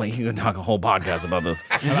 Like you can talk a whole podcast about this,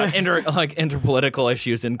 about interpolitical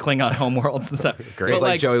issues in Klingon homeworlds and stuff. Great. It's But,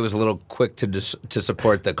 like Joey was a little quick to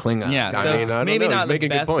support the Klingons. yeah, I so mean, I don't maybe know. not He's the making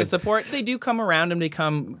good best to points. support. They do come around and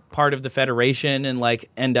become part of the Federation and like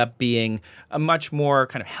end up being a much more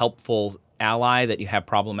kind of helpful ally that you have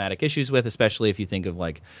problematic issues with, especially if you think of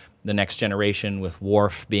like the Next Generation with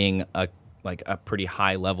Worf being a pretty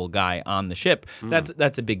high level guy on the ship. That's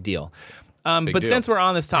a big deal. But deal. since we're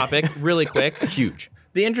on this topic, really quick, Huge.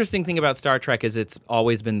 The interesting thing about Star Trek is it's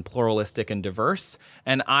always been pluralistic and diverse,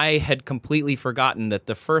 and I had completely forgotten that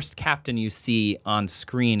the first captain you see on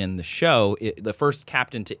screen in the show, the first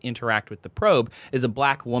captain to interact with the probe, is a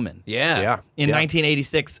black woman. Yeah. In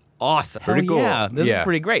 1986. Awesome. Pretty cool. Yeah, this Yeah. is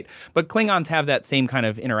pretty great. But Klingons have that same kind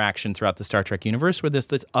of interaction throughout the Star Trek universe where there's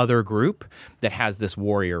this other group that has this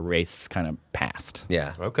warrior race kind of past.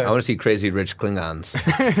 Yeah. Okay. I want to see crazy rich Klingons.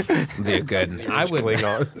 Be a good. I would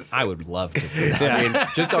Klingons. I would love to see that. I mean,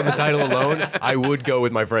 just on the title alone, I would go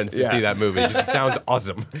with my friends to see that movie. It just sounds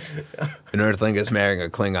awesome. An Earthling is marrying a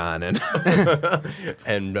Klingon, and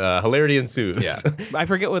And hilarity ensues. Yeah. I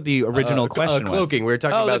forget what the original question was. Cloaking. We were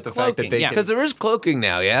talking about the fact that they yeah. can- because there is cloaking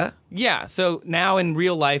now. Yeah. Yeah, so now in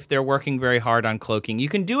real life, they're working very hard on cloaking. You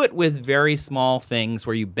can do it with very small things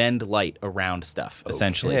where you bend light around stuff,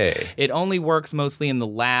 essentially. Okay. It only works mostly in the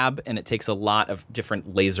lab, and it takes a lot of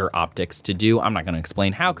different laser optics to do. I'm not going to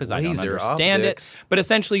explain how because I don't Laser understand optics. it. But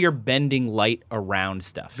essentially, you're bending light around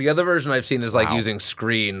stuff. The other version I've seen is like using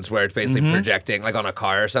screens where it's basically projecting, like on a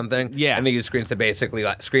car or something. Yeah. And they use screens to basically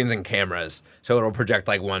screens and cameras, so it'll project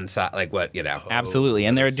like one side, like what you know. Absolutely,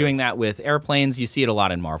 and they're doing that with airplanes. You see it a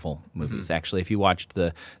lot in Marvel movies, actually. If you watched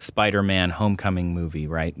the Spider-Man Homecoming movie,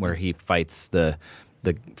 right, where he fights the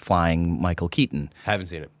flying Michael Keaton. Haven't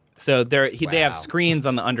seen it. So they have Wow. screens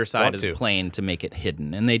on the underside Want of to. the plane to make it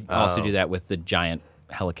hidden, and they also do that with the giant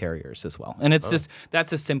helicarriers as well. And it's just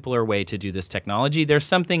that's a simpler way to do this technology. There's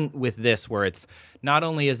something with this where it's not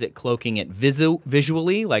only is it cloaking it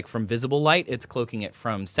visually, like from visible light, it's cloaking it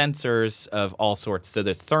from sensors of all sorts. So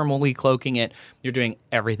there's thermally cloaking it. You're doing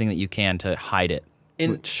everything that you can to hide it,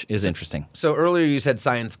 which is interesting. So earlier you said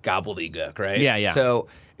science gobbledygook, right? Yeah, yeah. So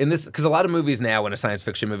in this, because a lot of movies now, when a science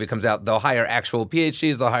fiction movie comes out, they'll hire actual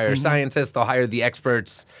PhDs, they'll hire scientists, they'll hire the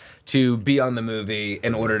experts to be on the movie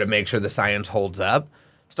in order to make sure the science holds up.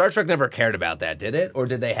 Star Trek never cared about that, did it? Or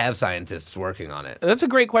did they have scientists working on it? That's a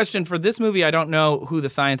great question. For this movie, I don't know who the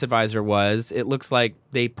science advisor was. It looks like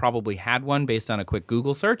they probably had one based on a quick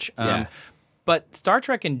Google search. Yeah. But Star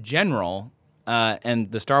Trek in general, and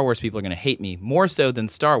the Star Wars people are going to hate me, more so than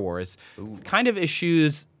Star Wars, kind of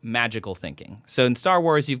eschews magical thinking. So in Star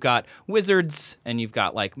Wars, you've got wizards and you've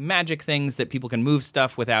got like magic things that people can move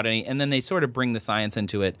stuff without any, and then they sort of bring the science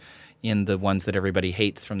into it in the ones that everybody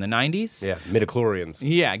hates from the 90s. Yeah, midichlorians.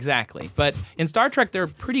 Yeah, exactly. But in Star Trek, they're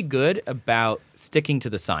pretty good about sticking to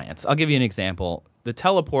the science. I'll give you an example. The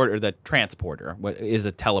teleport or the transporter is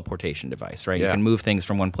a teleportation device, right? You Yeah. can move things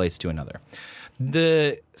from one place to another.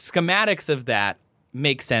 The schematics of that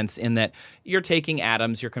make sense in that you're taking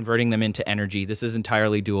atoms, you're converting them into energy. This is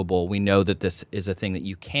entirely doable. We know that this is a thing that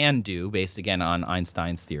you can do based, again, on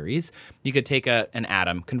Einstein's theories. You could take an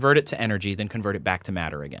atom, convert it to energy, then convert it back to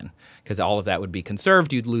matter again, because all of that would be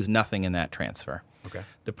conserved. You'd lose nothing in that transfer. Okay.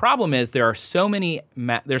 The problem is there's so many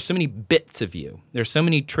bits of you. There's so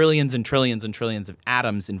many trillions and trillions and trillions of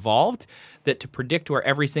atoms involved that to predict where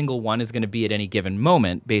every single one is going to be at any given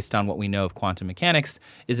moment based on what we know of quantum mechanics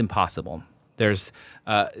is impossible. It's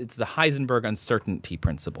the Heisenberg uncertainty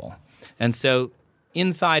principle. And so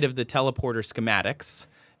inside of the teleporter schematics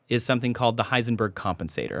is something called the Heisenberg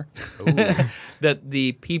compensator that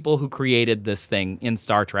the people who created this thing in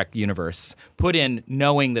Star Trek universe put in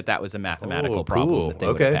knowing that that was a mathematical problem that they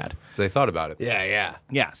would have had. So they thought about it. Yeah, yeah.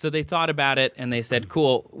 Yeah, so they thought about it and they said,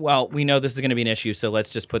 cool, well, we know this is going to be an issue, so let's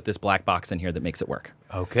just put this black box in here that makes it work.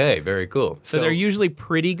 Okay, very cool. So they're usually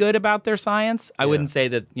pretty good about their science. I wouldn't say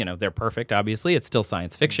that, they're perfect, obviously. It's still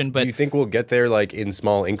science fiction. But do you think we'll get there like in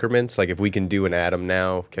small increments? Like if we can do an atom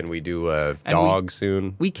now, can we do a dog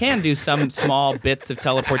soon? We can do some small bits of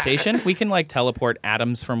teleportation. We can like teleport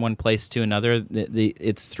atoms from one place to another.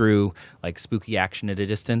 It's through like spooky action at a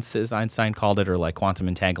distance, as Einstein called it, or like quantum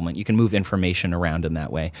entanglement. You can move information around in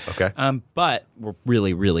that way. Okay. But we're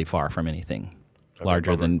really, really far from anything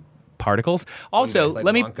larger than particles. Also, like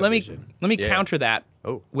let me Wonka counter that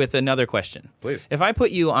with another question. Please. If I put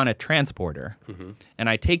you on a transporter and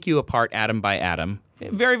I take you apart atom by atom,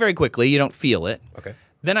 very, very quickly, you don't feel it. Okay.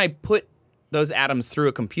 Then I put those atoms through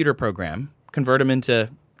a computer program, convert them into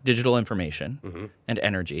digital information and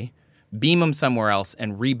energy, beam them somewhere else,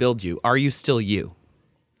 and rebuild you. Are you still you?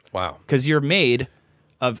 Wow. Because you're made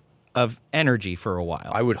of energy for a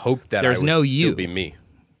while. I would hope that There's I would no still you. be me.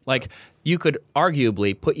 Like, you could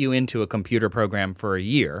arguably put you into a computer program for a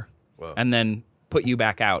year and then put you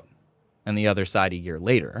back out on the other side a year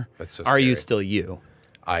later. That's so Are you scary. still you?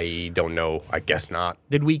 I don't know. I guess not.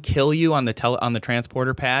 Did we kill you on the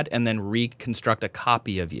transporter pad and then reconstruct a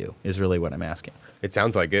copy of you is really what I'm asking. It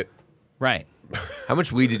sounds like it. Right. How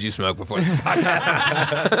much weed did you smoke before this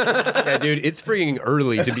podcast? Yeah, dude, it's freaking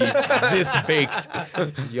early to be this baked.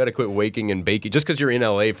 You got to quit waking and baking. Just because you're in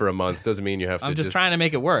LA for a month doesn't mean you have to I'm just trying to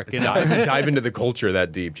make it work. dive into the culture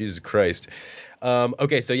that deep. Jesus Christ.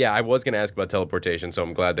 Okay, so yeah, I was going to ask about teleportation, so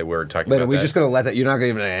I'm glad that we're talking But about are we that. just going to let that? You're not going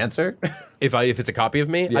to give an answer? If it's a copy of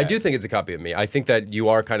me, I do think it's a copy of me. I think that you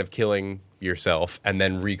are kind of killing yourself and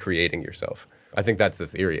then recreating yourself. I think that's the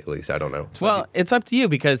theory, at least. I don't know. Well, it's up to you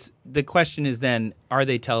because the question is then, are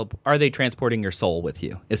they transporting your soul with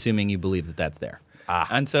you, assuming you believe that that's there?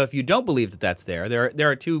 And so if you don't believe that that's there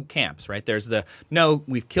are two camps, right? There's no,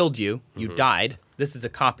 we've killed you, you died. This is a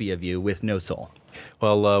copy of you with no soul.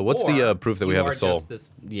 Well, what's the proof that we have a soul?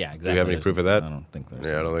 Yeah, exactly. Do we have any proof of that? I don't think there's.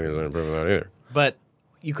 Yeah, I don't think there's any proof of that either. But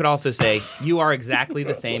you could also say you are exactly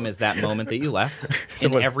the same as that moment that you left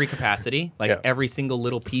in every capacity. Like every single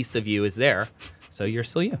little piece of you is there. So you're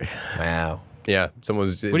still you. Wow. Yeah,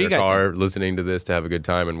 someone's in What do you their guys car listening to this to have a good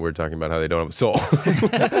time, and we're talking about how they don't have a soul.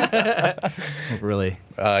 Really?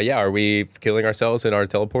 Yeah, are we killing ourselves in our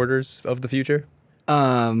teleporters of the future?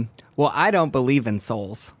 Well, I don't believe in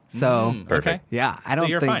souls. So, Perfect. yeah, I don't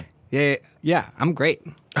you're think. fine. Yeah, I'm great.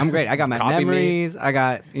 I got my Copy me. memories. I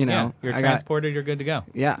got, You're I transported. You're good to go.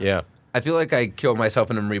 Yeah. Yeah. I feel like I kill myself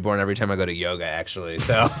and I'm reborn every time I go to yoga, actually.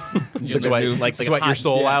 So, Just Sweat hot- your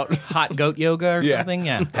soul out. Hot goat yoga or something?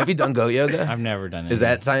 Yeah. have you done goat yoga? I've never done it. Is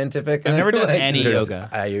that scientific? I've never done Like, any There's-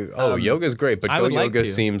 yoga. Yoga's great, but I goat would like yoga to.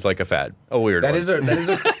 seems like a fad. A weird That one. is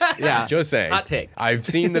a Yeah. Just saying. Hot take. I've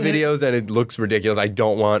seen the videos and it looks ridiculous. I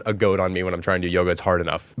don't want a goat on me when I'm trying to do yoga. It's hard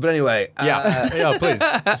enough. But anyway, Yeah, please.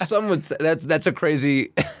 some would say that's a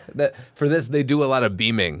crazy. That for this they do a lot of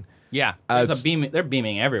beaming. Yeah. There's a beam. They're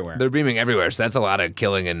beaming everywhere. They're beaming everywhere, so that's a lot of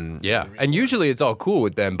killing and Yeah, and usually it's all cool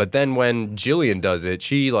with them, but then when Jillian does it,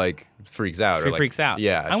 she like freaks out. She freaks out.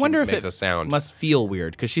 Yeah, I she wonder if makes it a sound. must feel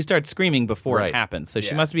weird because she starts screaming before Right. it happens. So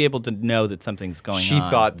she Yeah. must be able to know that something's going She on.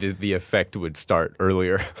 thought the effect would start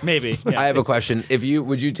earlier. Maybe. Yeah. I have a question.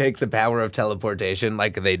 Would you take the power of teleportation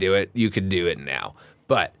like they do it? You could do it now.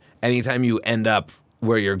 But anytime you end up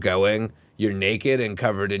where you're going, you're naked and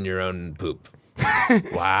covered in your own poop.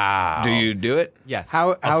 Wow. Do you do it? Yes.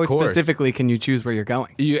 How course. specifically can you choose where you're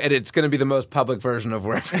going? And it's going to be the most public version of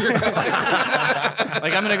wherever you're going.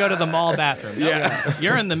 Like I'm gonna go to the mall bathroom. Yeah.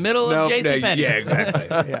 You're in the middle of JCPenney's. Yeah,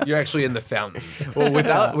 exactly. You're actually in the fountain. Well,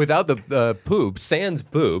 without the poop, sans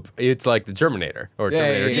poop, it's like the Terminator or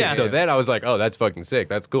Terminator 2. yeah. So then I was like, oh, that's fucking sick.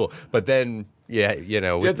 That's cool. But then, yeah, You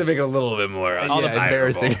have to make it a little bit more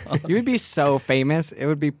embarrassing. You would be so famous. It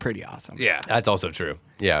would be pretty awesome. Yeah. That's also true.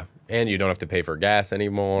 Yeah. And you don't have to pay for gas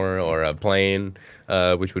anymore or a plane,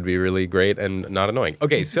 which would be really great and not annoying.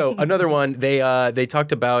 Okay, so another one. They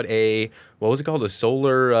talked about what was it called? A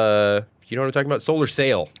solar, you know what I'm talking about? Solar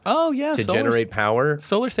sail Oh yeah. to generate power.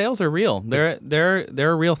 Solar sails are real. They're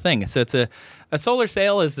a real thing. So it's a solar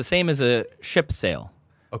sail is the same as a ship sail.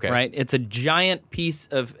 Okay. Right? It's a giant piece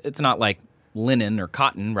of, it's not like linen or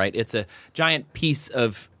cotton, right? It's a giant piece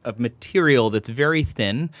of material that's very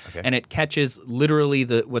thin, and it catches literally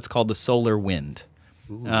what's called the solar wind.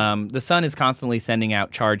 The sun is constantly sending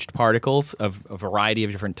out charged particles of a variety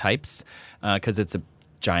of different types because it's a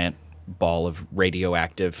giant ball of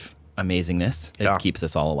radioactive amazingness that keeps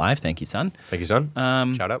us all alive. Thank you, sun. Thank you, son.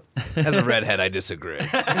 Shout out. As a redhead, I disagree.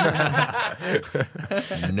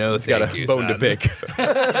 No, Got a bone to pick.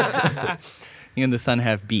 You and the sun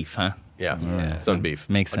have beef, huh? Yeah. Sun beef.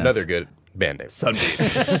 Makes sense. Another good band name.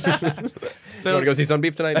 Sunbeam. You want to go see Sun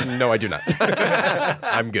Beef tonight? No, I do not.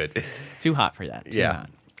 I'm good. Too hot for that. Too hot.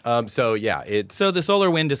 It's So the solar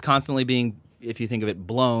wind is constantly being, if you think of it,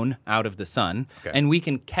 blown out of the sun, and we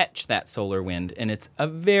can catch that solar wind, and it's a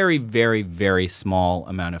very, very, very small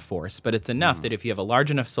amount of force, but it's enough that if you have a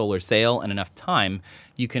large enough solar sail and enough time,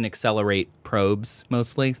 you can accelerate probes,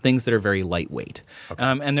 mostly, things that are very lightweight.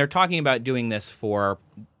 And they're talking about doing this for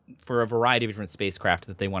a variety of different spacecraft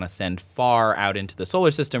that they want to send far out into the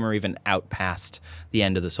solar system or even out past the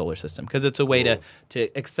end of the solar system, because it's a way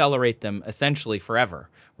to accelerate them essentially forever,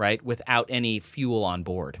 right, without any fuel on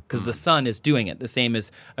board, because the sun is doing it, the same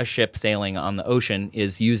as a ship sailing on the ocean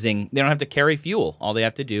is using. They don't have to carry fuel. All they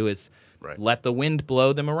have to do is let the wind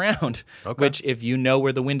blow them around, which if you know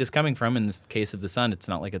where the wind is coming from, in this case of the sun, it's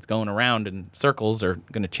not like it's going around in circles or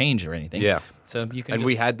going to change or anything. Yeah. So you can And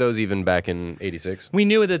we had those even back in 86? We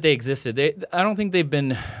knew that they existed. I don't think they've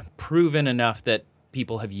been proven enough that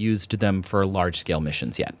people have used them for large-scale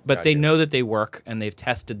missions yet. But they know that they work, and they've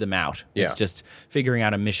tested them out. Yeah. It's just figuring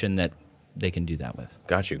out a mission that they can do that with.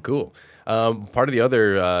 Got you. Cool. Part of the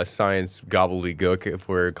other science gobbledygook, if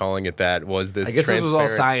we're calling it that, was this I guess this was all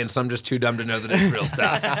transparent- science. I'm just too dumb to know that it's real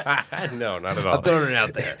stuff. No, not at all. I'm throwing it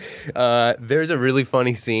out there. There's a really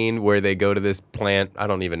funny scene where they go to this plant. I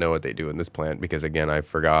don't even know what they do in this plant because, again, I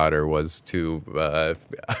forgot or was too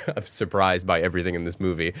surprised by everything in this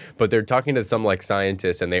movie. But they're talking to some like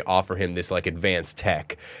scientist, and they offer him this like advanced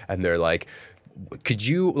tech, and they're like, could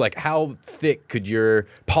you, like, how thick could your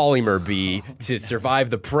polymer be to survive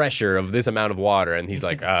the pressure of this amount of water? And he's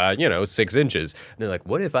like, 6 inches. And they're like,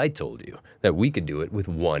 what if I told you that we could do it with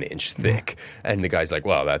 1 inch thick? And the guy's like,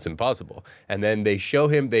 well, that's impossible. And then they show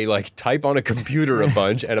him, they like type on a computer a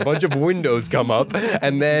bunch, and a bunch of windows come up.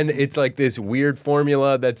 And then it's like this weird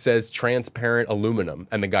formula that says transparent aluminum.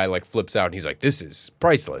 And the guy like flips out, and he's like, this is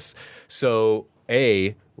priceless. So,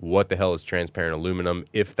 what the hell is transparent aluminum,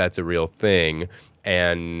 if that's a real thing?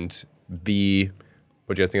 And B,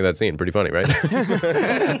 what do you guys think of that scene? Pretty funny, right?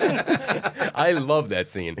 I love that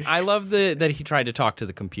scene. I love that he tried to talk to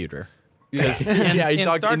the computer. He In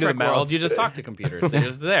talked Star into Trek the mouse. world, you just talk to computers. They're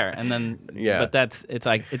just there, and then But it's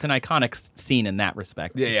an iconic scene in that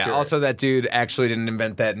respect. Yeah. Sure. Also, that dude actually didn't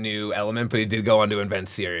invent that new element, but he did go on to invent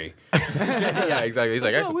Siri. Yeah, exactly. He's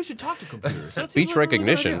like, Oh, actually, we should talk to computers. speech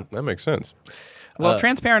recognition. That makes sense. Well,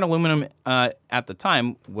 transparent aluminum at the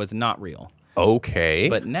time was not real, Okay.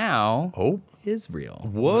 but now is real.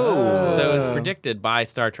 Whoa. So it's predicted by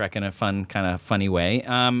Star Trek in a kind of funny way.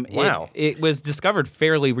 Wow. It was discovered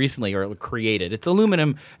fairly recently, or created. It's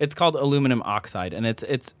aluminum. It's called aluminum oxide, and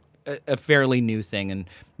it's a fairly new thing, and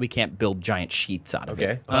we can't build giant sheets out of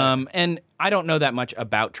it. And I don't know that much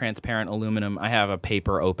about transparent aluminum. I have a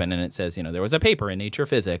paper open, and it says, there was a paper in Nature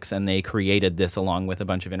Physics, and they created this along with a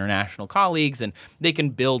bunch of international colleagues, and they can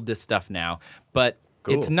build this stuff now. But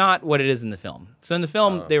it's not what it is in the film. So in the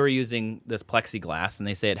film, they were using this plexiglass, and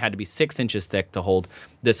they say it had to be 6 inches thick to hold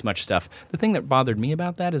this much stuff. The thing that bothered me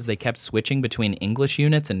about that is they kept switching between English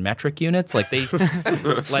units and metric units. Like they,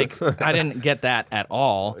 I didn't get that at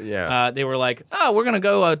all. Yeah. They were like, oh, we're going to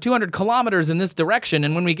go 200 kilometers in this direction,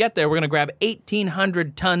 and when we get there, we're going to grab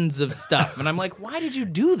 1,800 tons of stuff. And I'm like, why did you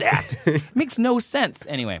do that? It makes no sense.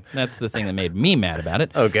 Anyway, that's the thing that made me mad about it.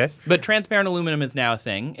 Okay. But transparent aluminum is now a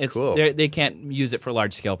thing. It's Cool. They can't use it for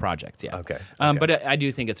large-scale projects yet. Okay. But I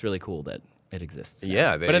do think it's really cool that it exists.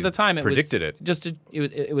 Yeah, but at the time, it predicted was it. Just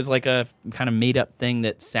it was like a kind of made-up thing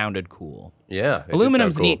that sounded cool. Yeah. it did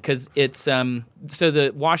Aluminum's sound cool. neat because it's so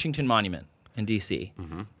the Washington Monument in D.C.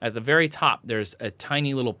 At the very top, there's a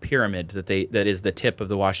tiny little pyramid that is the tip of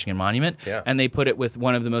the Washington Monument, and they put it with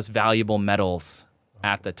one of the most valuable metals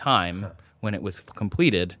at the time when it was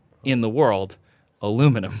completed in the world.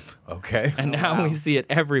 Aluminum. Okay. And now we see it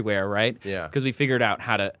everywhere, right? Yeah. Because we figured out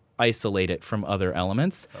how to isolate it from other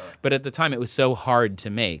elements. But at the time, it was so hard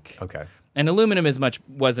to make. Okay. And aluminum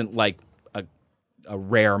wasn't like a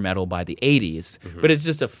rare metal by the 80s, but it's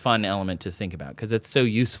just a fun element to think about because it's so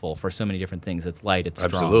useful for so many different things. It's light, it's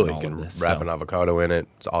strong, Absolutely. and all You of can this. wrap an avocado in it.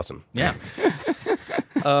 It's awesome. Yeah.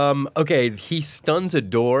 Okay, he stuns a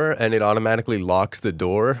door and it automatically locks the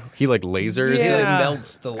door. He like lasers. Yeah. It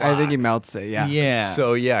melts the lock. I think he melts it. Yeah. Yeah.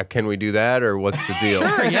 So yeah, can we do that or what's the deal?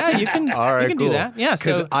 Sure, yeah, you can, All right, you can cool. do that. Yeah,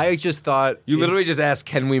 Because so I just thought You literally just asked,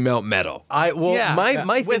 can we melt metal? my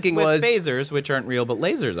with thinking was phasers, which aren't real, but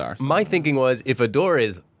lasers are. my thinking was if a door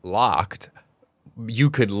is locked,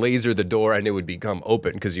 you could laser the door and it would become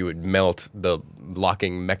open because you would melt the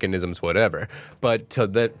locking mechanisms, whatever. But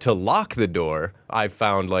to lock the door, I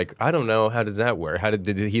found like, I don't know, how does that work?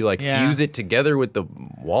 Did he like fuse it together with the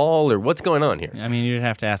wall, or what's going on here? I mean, you'd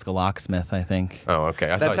have to ask a locksmith, I think. Oh,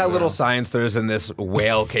 okay. That's how little science there is in this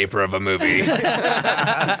whale caper of a movie.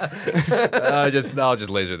 I'll just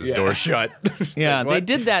laser this door shut. Yeah, like, they what?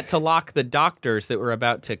 did that to lock the doctors that were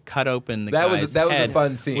about to cut open the guy's that was head, a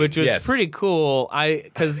fun scene. which was pretty cool.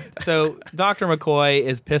 So Dr. McCoy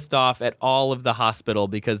is pissed off at all of the hospital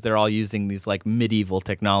because they're all using these like medieval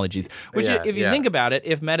technologies. Which, if you think about it,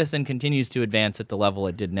 if medicine continues to advance at the level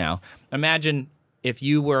it did now, imagine if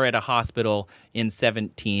you were at a hospital in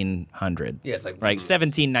 1700. Yeah, it's like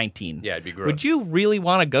 1719. Yeah, it'd be gross. Would you really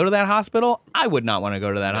want to go to that hospital? I would not want to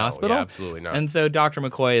go to that hospital. Yeah, absolutely not. And so Dr.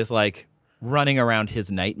 McCoy is like running around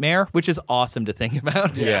his nightmare, which is awesome to think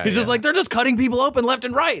about. Yeah, He's just like, they're just cutting people open left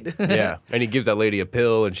and right. Yeah, and he gives that lady a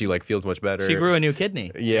pill, and she like feels much better. She grew a new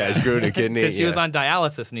kidney. Yeah, she grew a new kidney. Because she was on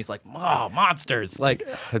dialysis, and he's like, oh, monsters. Like,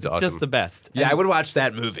 That's it's awesome. just the best. Yeah, And I would watch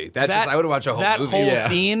that movie. I would watch a whole that movie. whole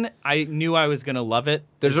scene, I knew I was going to love it.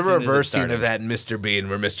 There's as a soon as it reverse scene started. of that in Mr. Bean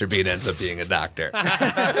where Mr. Bean ends up being a doctor.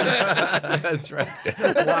 That's right.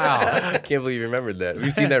 Wow, I can't believe you remembered that. Have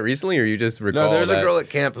you seen that recently, or you just recall? No, there's that? a girl at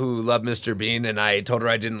camp who loved Mr. Bean, and I told her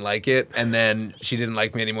I didn't like it, and then she didn't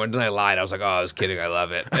like me anymore. And then I lied. I was like, oh, I was kidding. I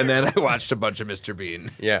love it. And then I watched a bunch of Mr.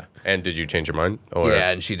 Bean. Yeah, and did you change your mind? Or?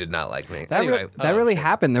 Yeah, and she did not like me. That really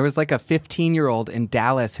happened. There was like a 15-year-old in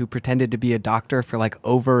Dallas who pretended to be a doctor for like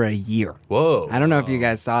over a year. Whoa. I don't know if you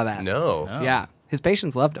guys saw that. No. Yeah. His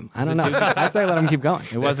patients loved him. I don't know. I'd say let him keep going.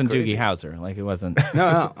 It wasn't Doogie Howser. Like, it wasn't.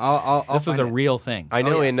 No. I'll This was find a it. real thing. I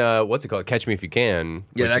know in what's it called, Catch Me If You Can,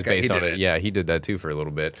 Yeah, which that is guy, he based on did it. it. Yeah, he did that too for a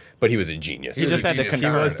little bit, but he was a genius. He just had to He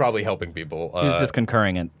concur. was probably helping people. He was just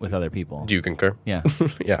concurring it with other people. Do you concur? Yeah.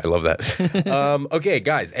 Yeah, I love that. Okay,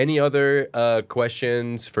 guys, any other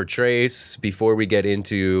questions for Trace before we get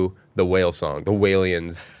into the whale song, the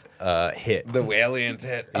Whalians hit? The Whalians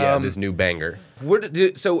hit. Yeah, this new banger.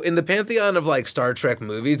 So in the pantheon of like Star Trek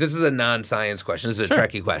movies, this is a non-science question. This is a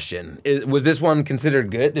Trekkie question. Was this one considered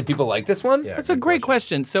good? Did people like this one? Yeah. That's a great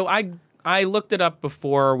question. So I looked it up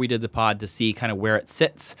before we did the pod to see kind of where it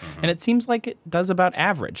sits, and it seems like it does about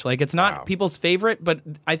average. Like, it's not people's favorite, but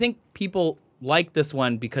I think people like this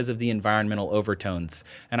one because of the environmental overtones.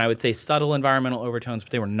 And I would say subtle environmental overtones, but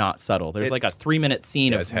they were not subtle. There's like a 3-minute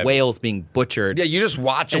scene it's of heavy. whales being butchered. Yeah, you just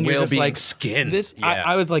watch a and you're whale just being like, skinned.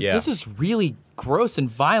 I was like, Yeah. this is really gross and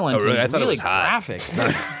violent Oh, really? and I thought it really was hot. graphic.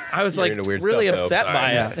 I was like into weird really stuff, though. upset Sorry.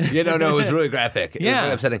 by it. Yeah, no, it was really graphic. It was Yeah.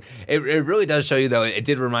 really upsetting. It really does show you, though, it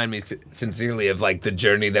did remind me sincerely of, like, the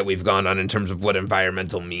journey that we've gone on in terms of what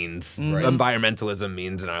environmentalism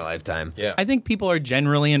means in our lifetime. Yeah. I think people are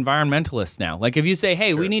generally environmentalists now. Like, if you say,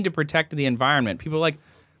 hey, we need to protect the environment, people are like,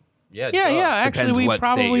 yeah, actually, Depends we what state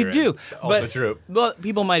probably you're in. do. Also true. Well,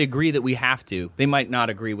 people might agree that we have to. They might not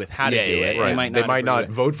agree with how to do it. Right. They might not agree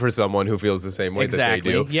with- vote for someone who feels the same way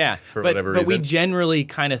exactly. that they do. Yeah, For but whatever we reason. generally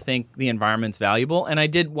kind of think the environment's valuable. And I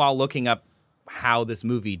did, while looking up how this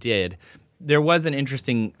movie did, there was an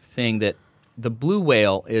interesting thing that the blue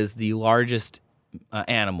whale is the largest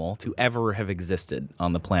animal to ever have existed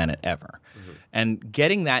on the planet ever. And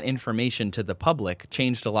getting that information to the public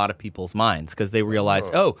changed a lot of people's minds because they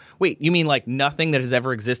realized, oh, wait, you mean like nothing that has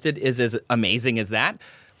ever existed is as amazing as that?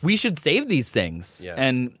 We should save these things. Yes.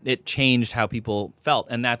 And it changed how people felt.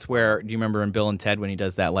 And that's where, do you remember in Bill and Ted when he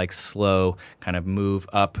does that like slow kind of move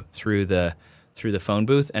up through the phone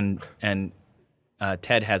booth and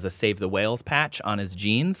Ted has a Save the Whales patch on his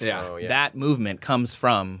jeans? Yeah. Oh, yeah. That movement comes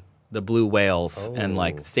from the blue whales and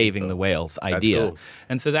like saving the whales idea. cool.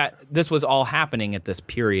 And so this was all happening at this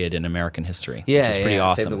period in American history. Yeah, which is pretty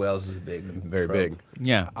awesome. Save the Whales is a big, Very big.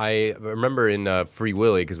 Yeah. I remember in Free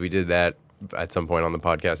Willy, because we did that at some point on the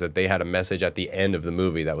podcast, that they had a message at the end of the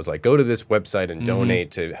movie that was like, go to this website and donate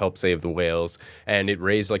to help save the whales, and it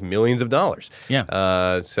raised like millions of dollars.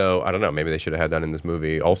 Yeah. So I don't know, maybe they should have had that in this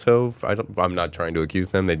movie. Also, I'm not trying to accuse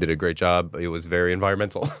them. They did a great job. It was very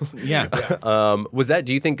environmental. Yeah. Was that,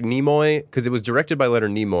 do you think Nimoy, because it was directed by Leonard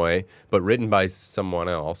Nimoy, but written by someone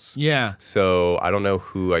else. Yeah. So I don't know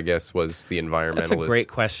who, I guess, was the environmentalist. That's a great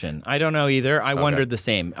question. I don't know either. I wondered the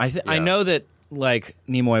same. I know that like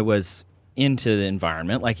Nimoy was into the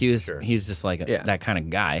environment. Like he's just like that kind of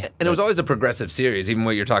guy. And it was always a progressive series, even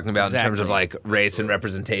what you're talking about in terms of Exactly. like race and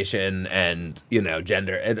representation and,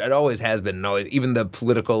 gender. It always has been. And always, even the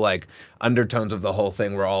political like undertones of the whole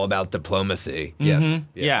thing were all about diplomacy. Yes.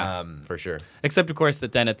 Yeah. For sure. Except, of course,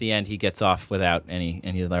 that then at the end he gets off without any.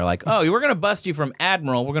 And they're like, "Oh, we're going to bust you from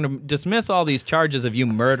Admiral. We're going to dismiss all these charges of you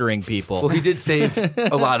murdering people." Well, he did save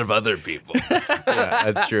a lot of other people.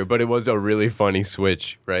 Yeah, that's true. But it was a really funny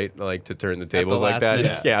switch, right? Like to turn the tables like last that.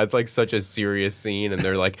 minute. Yeah, it's like such a serious scene, and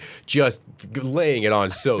they're like just laying it on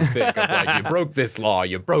so thick of like, you broke this law,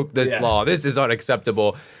 you broke this law, this is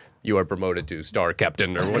unacceptable. You are promoted to star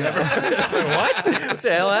captain or whatever. It's like, what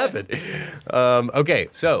the hell happened? Okay,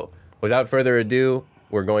 so without further ado,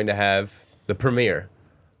 we're going to have the premiere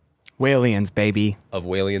Whalians, baby. of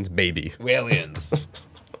Whalian's Baby. Aliens.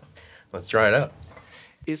 Let's try it out.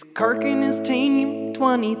 Is Kirk and his team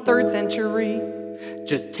 23rd century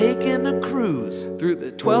Just taking a cruise. through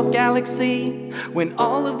the 12th galaxy when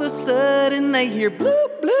all of a sudden they hear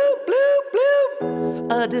bloop, bloop, bloop,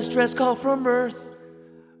 bloop. A distress call from Earth.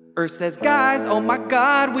 Earth says, guys, oh my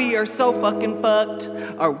god, we are so fucking fucked.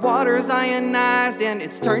 Our water's ionized and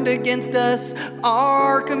it's turned against us.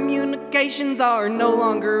 Our communications are no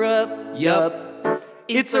longer up. Yup.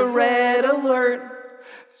 It's a red alert.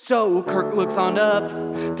 So Kirk looks on up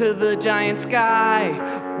to the giant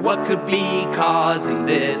sky. What could be causing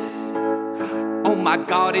this? Oh my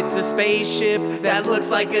god, it's a spaceship that looks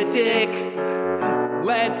like a dick.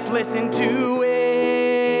 Let's listen to it.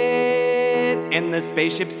 And the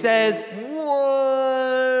spaceship says,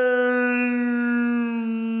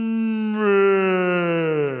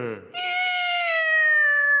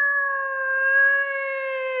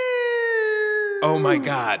 Oh my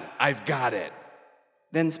god, I've got it.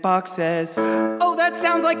 then Spock says, oh, that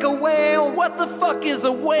sounds like a whale. What the fuck is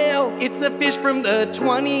a whale? It's a fish from the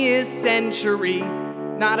 20th century.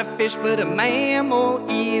 Not a fish, but a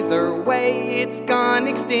mammal. Either way, it's gone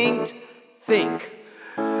extinct. Think.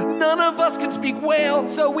 None of us can speak whale.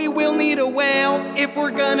 So we will need a whale if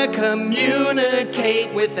we're gonna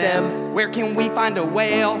communicate with them. Where can we find a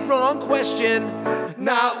whale? Wrong question.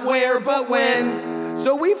 Not where, but when.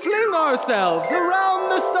 So we fling ourselves around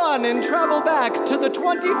the sun and travel back to the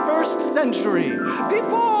 21st century,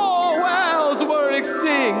 before whales were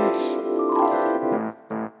extinct.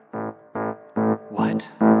 What?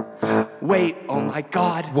 Wait, oh my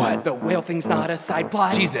god. What? The whale thing's not a side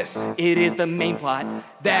plot. Jesus. It is the main plot.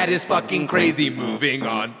 That is fucking crazy. Moving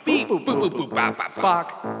on. Beep, boop, boop, boop, boop, bop, bop,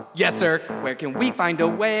 bop. Spock, Yes, sir. where can we find a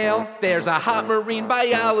whale? There's a hot marine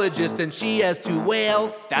biologist and she has 2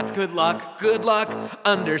 whales. That's good luck. Good luck.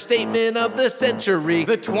 Understatement of the century.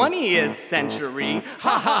 The 20th century. Ha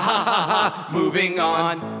ha ha ha ha. Moving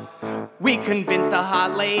on. We convinced the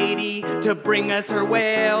hot lady to bring us her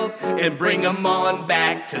whales And bring 'em on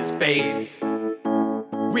back to space.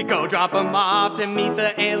 We go drop 'em off to meet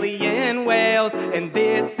the alien whales, and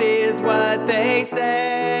this is what they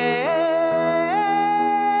say.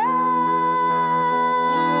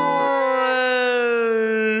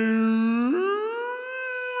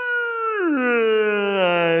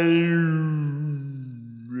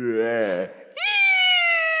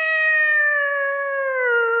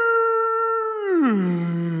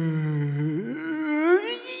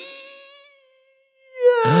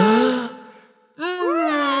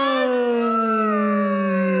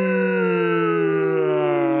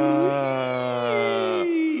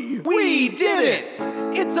 We did it.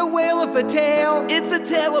 It's a whale of a tale. It's a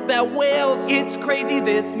tale about whales. It's crazy,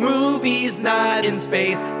 this Movie's not in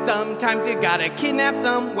space. Sometimes you gotta kidnap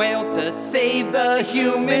some whales to Save the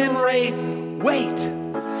human race. Wait,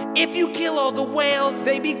 If you kill all the whales,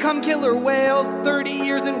 they become killer whales. 30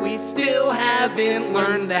 years and we still haven't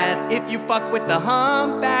learned that. If you fuck with the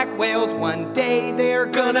humpback whales, one day they're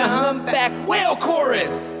Gonna humpback whale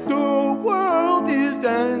chorus. The world is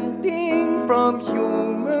ending from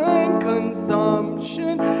human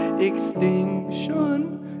consumption.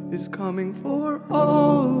 Extinction is coming for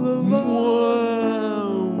all of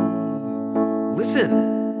us.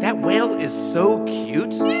 Listen, that whale is so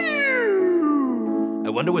cute. I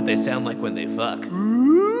wonder what they sound like when they fuck.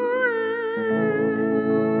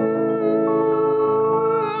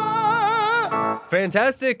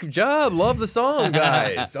 Fantastic job. Love the song,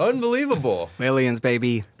 guys. Unbelievable. Whalians,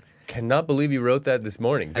 baby. Cannot believe you wrote that this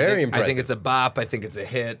morning. Very impressive. I think it's a bop. I think it's a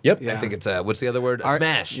hit. Yep. I think it's a, what's the other word? A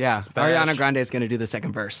smash. Yeah. Smash. Ariana Grande is going to do the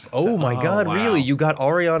second verse. Oh my God! wow. Really? You got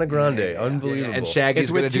Ariana Grande? Unbelievable. And Shaggy's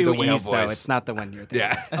It's going to with do the 2 whale E's, though. voice. It's not the one you're thinking.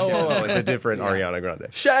 Yeah. Oh, it's a different Ariana Grande.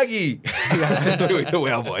 Shaggy doing the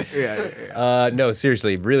whale voice. No,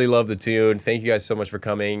 seriously, really love the tune. Thank you guys so much for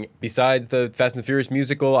coming. Besides the Fast and the Furious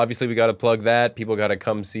musical, obviously we got to plug that. People got to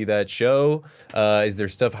come see that show. Is there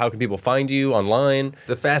stuff? How can people find you online?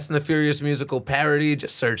 The Fast and the the Furious musical parody,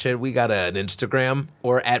 just search it. We got an Instagram,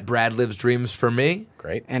 or at Brad Lives Dreams for me.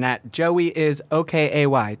 Great. And at Joey is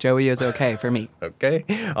OKAY. Joey is okay for me. Okay.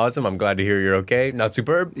 Awesome. I'm glad to hear you're okay. Not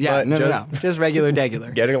superb. Yeah, but no. Just regular,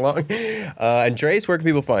 degular. Getting along. And Trace, where can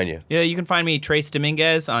people find you? Yeah, you can find me, Trace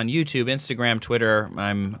Dominguez, on YouTube, Instagram, Twitter.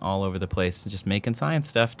 I'm all over the place, just making science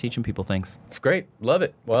stuff, teaching people things. It's great. Love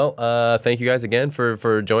it. Well, thank you guys again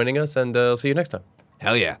for joining us, and I'll see you next time.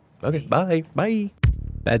 Hell yeah. Okay. Bye. Bye.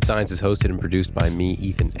 Bad Science is hosted and produced by me,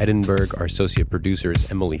 Ethan Edinburgh. Our associate producer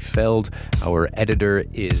is Emily Feld. Our editor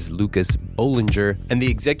is Lucas Bollinger. And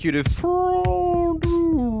the executive producer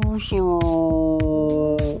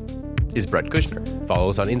is Brett Kushner. Follow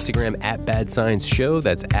us on Instagram at Bad Science Show.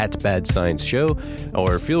 That's at Bad Science Show.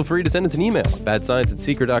 Or feel free to send us an email,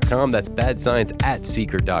 badscience@seeker.com. That's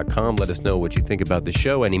badscience@seeker.com. Let us know what you think about the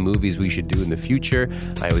show, any movies we should do in the future.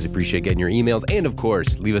 I always appreciate getting your emails. And of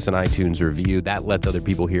course, leave us an iTunes review. That lets other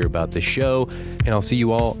people hear about the show. And I'll see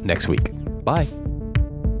you all next week. Bye.